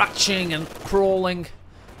scratching and crawling,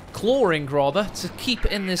 clawing rather, to keep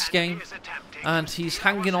in this game. And he's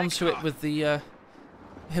hanging on to it with the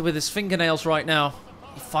with his fingernails right now.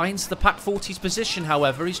 He finds the Pack 40's position,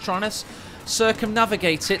 however. He's trying to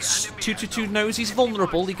circumnavigate it. 222 knows he's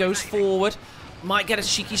vulnerable. He goes forward. Might get a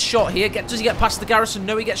cheeky shot here. Does he get past the garrison?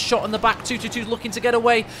 No, he gets shot in the back. 222 looking to get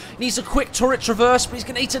away. Needs a quick turret traverse, but he's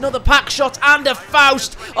going to eat another pack shot and a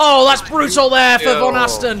Faust. Oh, that's brutal there for Von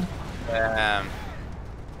Asten.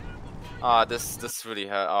 Oh, this really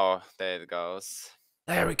hurt. Oh, there it goes.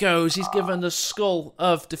 There it goes. He's given the skull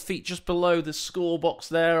of defeat just below the score box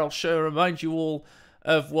there. I'll remind you all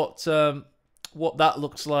of what that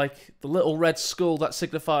looks like. The little red skull that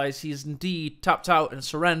signifies he is indeed tapped out and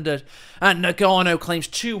surrendered. And Nagano claims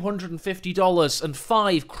 $250 and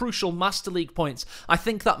 5 crucial Master League points. I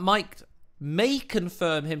think that may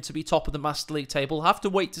confirm him to be top of the Master League table. We'll have to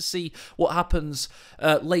wait to see what happens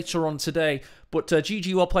later on today. But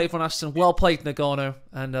GG, well played Von Asten, well played Nagano.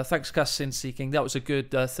 And thanks, Cast Sin Seeking. That was a good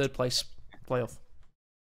third place playoff.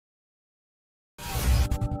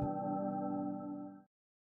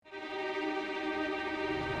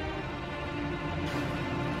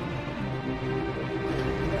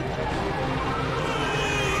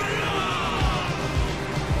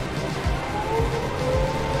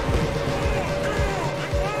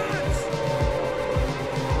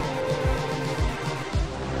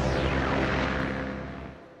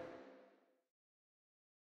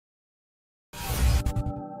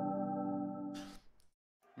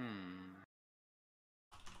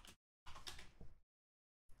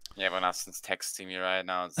 Yeah, Van Asten's texting me right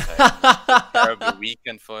now. It's like a terrible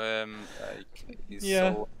weekend for him. He's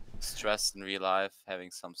so stressed in real life,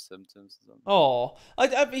 having some symptoms. Oh,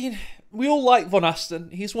 I mean, we all like Von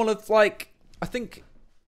Asten. He's one of, like, I think,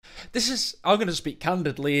 I'm going to speak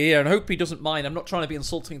candidly here, and I hope he doesn't mind. I'm not trying to be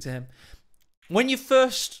insulting to him. When you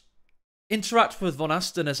first interact with Von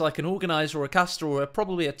Asten as like an organizer or a caster or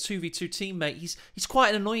probably a 2v2 teammate, he's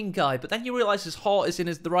quite an annoying guy, but then you realise his heart is in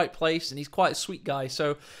the right place and he's quite a sweet guy,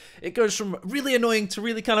 so it goes from really annoying to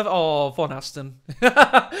really kind of, oh, Von Asten.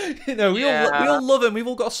 You know, we all love him, we've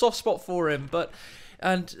all got a soft spot for him,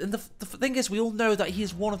 and the thing is, we all know that he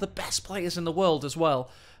is one of the best players in the world as well,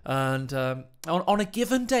 and on a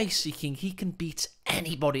given day, Seeking, he can beat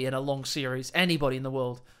anybody in a long series, anybody in the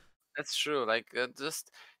world. That's true. Like,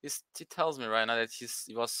 he tells me right now that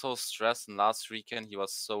he was so stressed, and last weekend he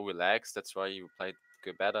was so relaxed. That's why he played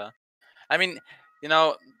good better. I mean, you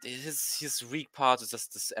know, his weak part is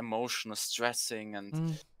just this emotional stressing,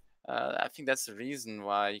 and I think that's the reason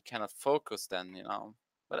why he cannot focus. Then, you know,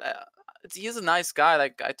 but he's a nice guy.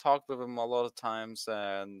 Like, I talked with him a lot of times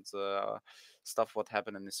and stuff what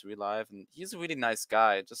happened in his real life, and he's a really nice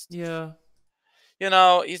guy. Just you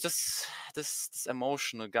know, he's just this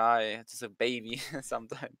emotional guy, just a baby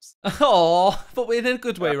sometimes. Oh, but in a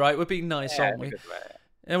good way, right? We're being nice, aren't we? In a good way.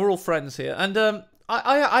 And we're all friends here. And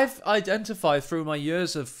I've identified through my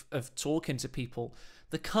years of talking to people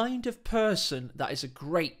the kind of person that is a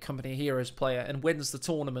great Company of Heroes player and wins the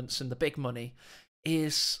tournaments and the big money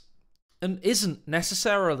is and isn't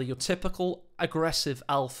necessarily your typical aggressive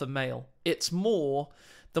alpha male. It's more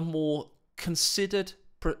the more considered,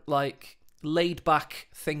 like, laid-back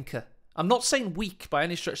thinker. I'm not saying weak by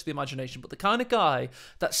any stretch of the imagination, but the kind of guy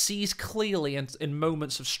that sees clearly in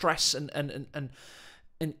moments of stress and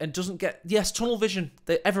doesn't get... Yes, tunnel vision.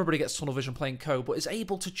 Everybody gets tunnel vision playing Co, but is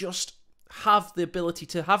able to just have the ability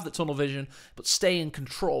to have the tunnel vision, but stay in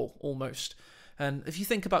control, almost. And if you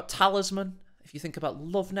think about Talisman, if you think about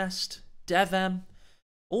Love Nest, Devem,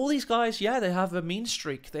 all these guys, yeah, they have a mean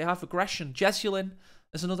streak. They have aggression. Jesulin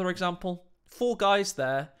is another example. 4 guys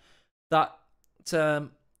there that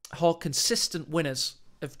are consistent winners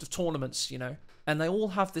of the tournaments, you know, and they all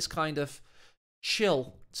have this kind of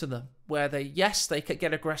chill to them, where they can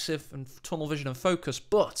get aggressive and tunnel vision and focus,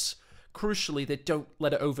 but crucially, they don't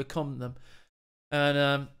let it overcome them.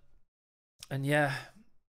 And yeah,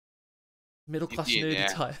 middle class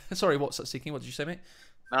nerdy type. Sorry, what's that, Seeking? What did you say, mate?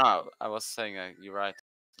 No, I was saying you're right.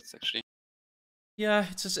 It's actually... Yeah,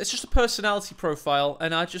 it's just a personality profile,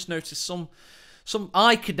 and I just noticed some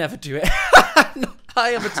I could never do it.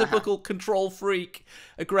 I am a typical control freak,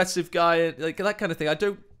 aggressive guy, like that kind of thing. I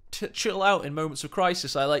don't chill out in moments of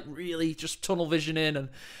crisis. I like really just tunnel vision in,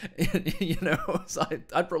 and you know, so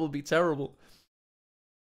I'd probably be terrible.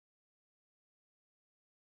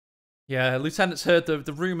 Yeah, Lieutenant's heard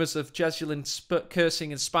the rumors of Jesulin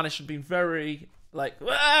cursing in Spanish and been very like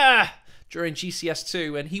during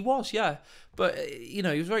GCS2, and he was, yeah. But you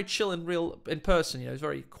know, he was very chill and real in person. You know, he's a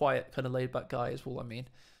very quiet, kind of laid back guy, is all I mean.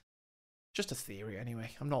 Just a theory,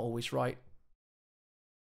 anyway. I'm not always right.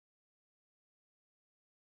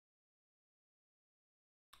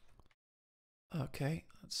 Okay,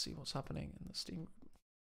 let's see what's happening in the Steam.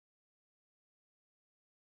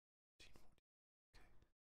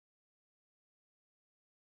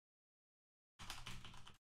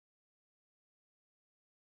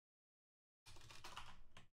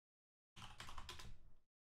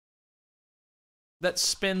 Let's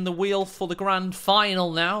spin the wheel for the grand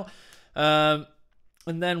final now, and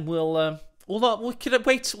then we'll we could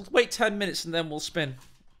wait 10 minutes and then we'll spin.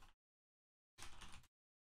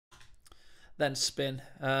 Then spin,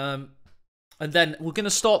 and then we're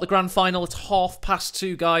gonna start the grand final at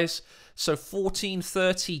 2:30, guys. So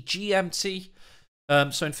 14:30 GMT.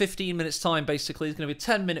 So in 15 minutes time, basically, it's gonna be a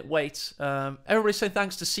 10-minute wait. Everybody say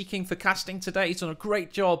thanks to Seeking for casting today. He's done a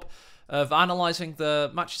great job of analysing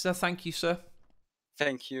the matches there. Thank you, sir.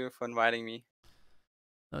 Thank you for inviting me.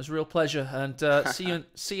 That was a real pleasure, and see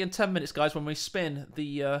you in 10 minutes, guys, when we spin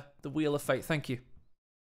the Wheel of Fate. Thank you.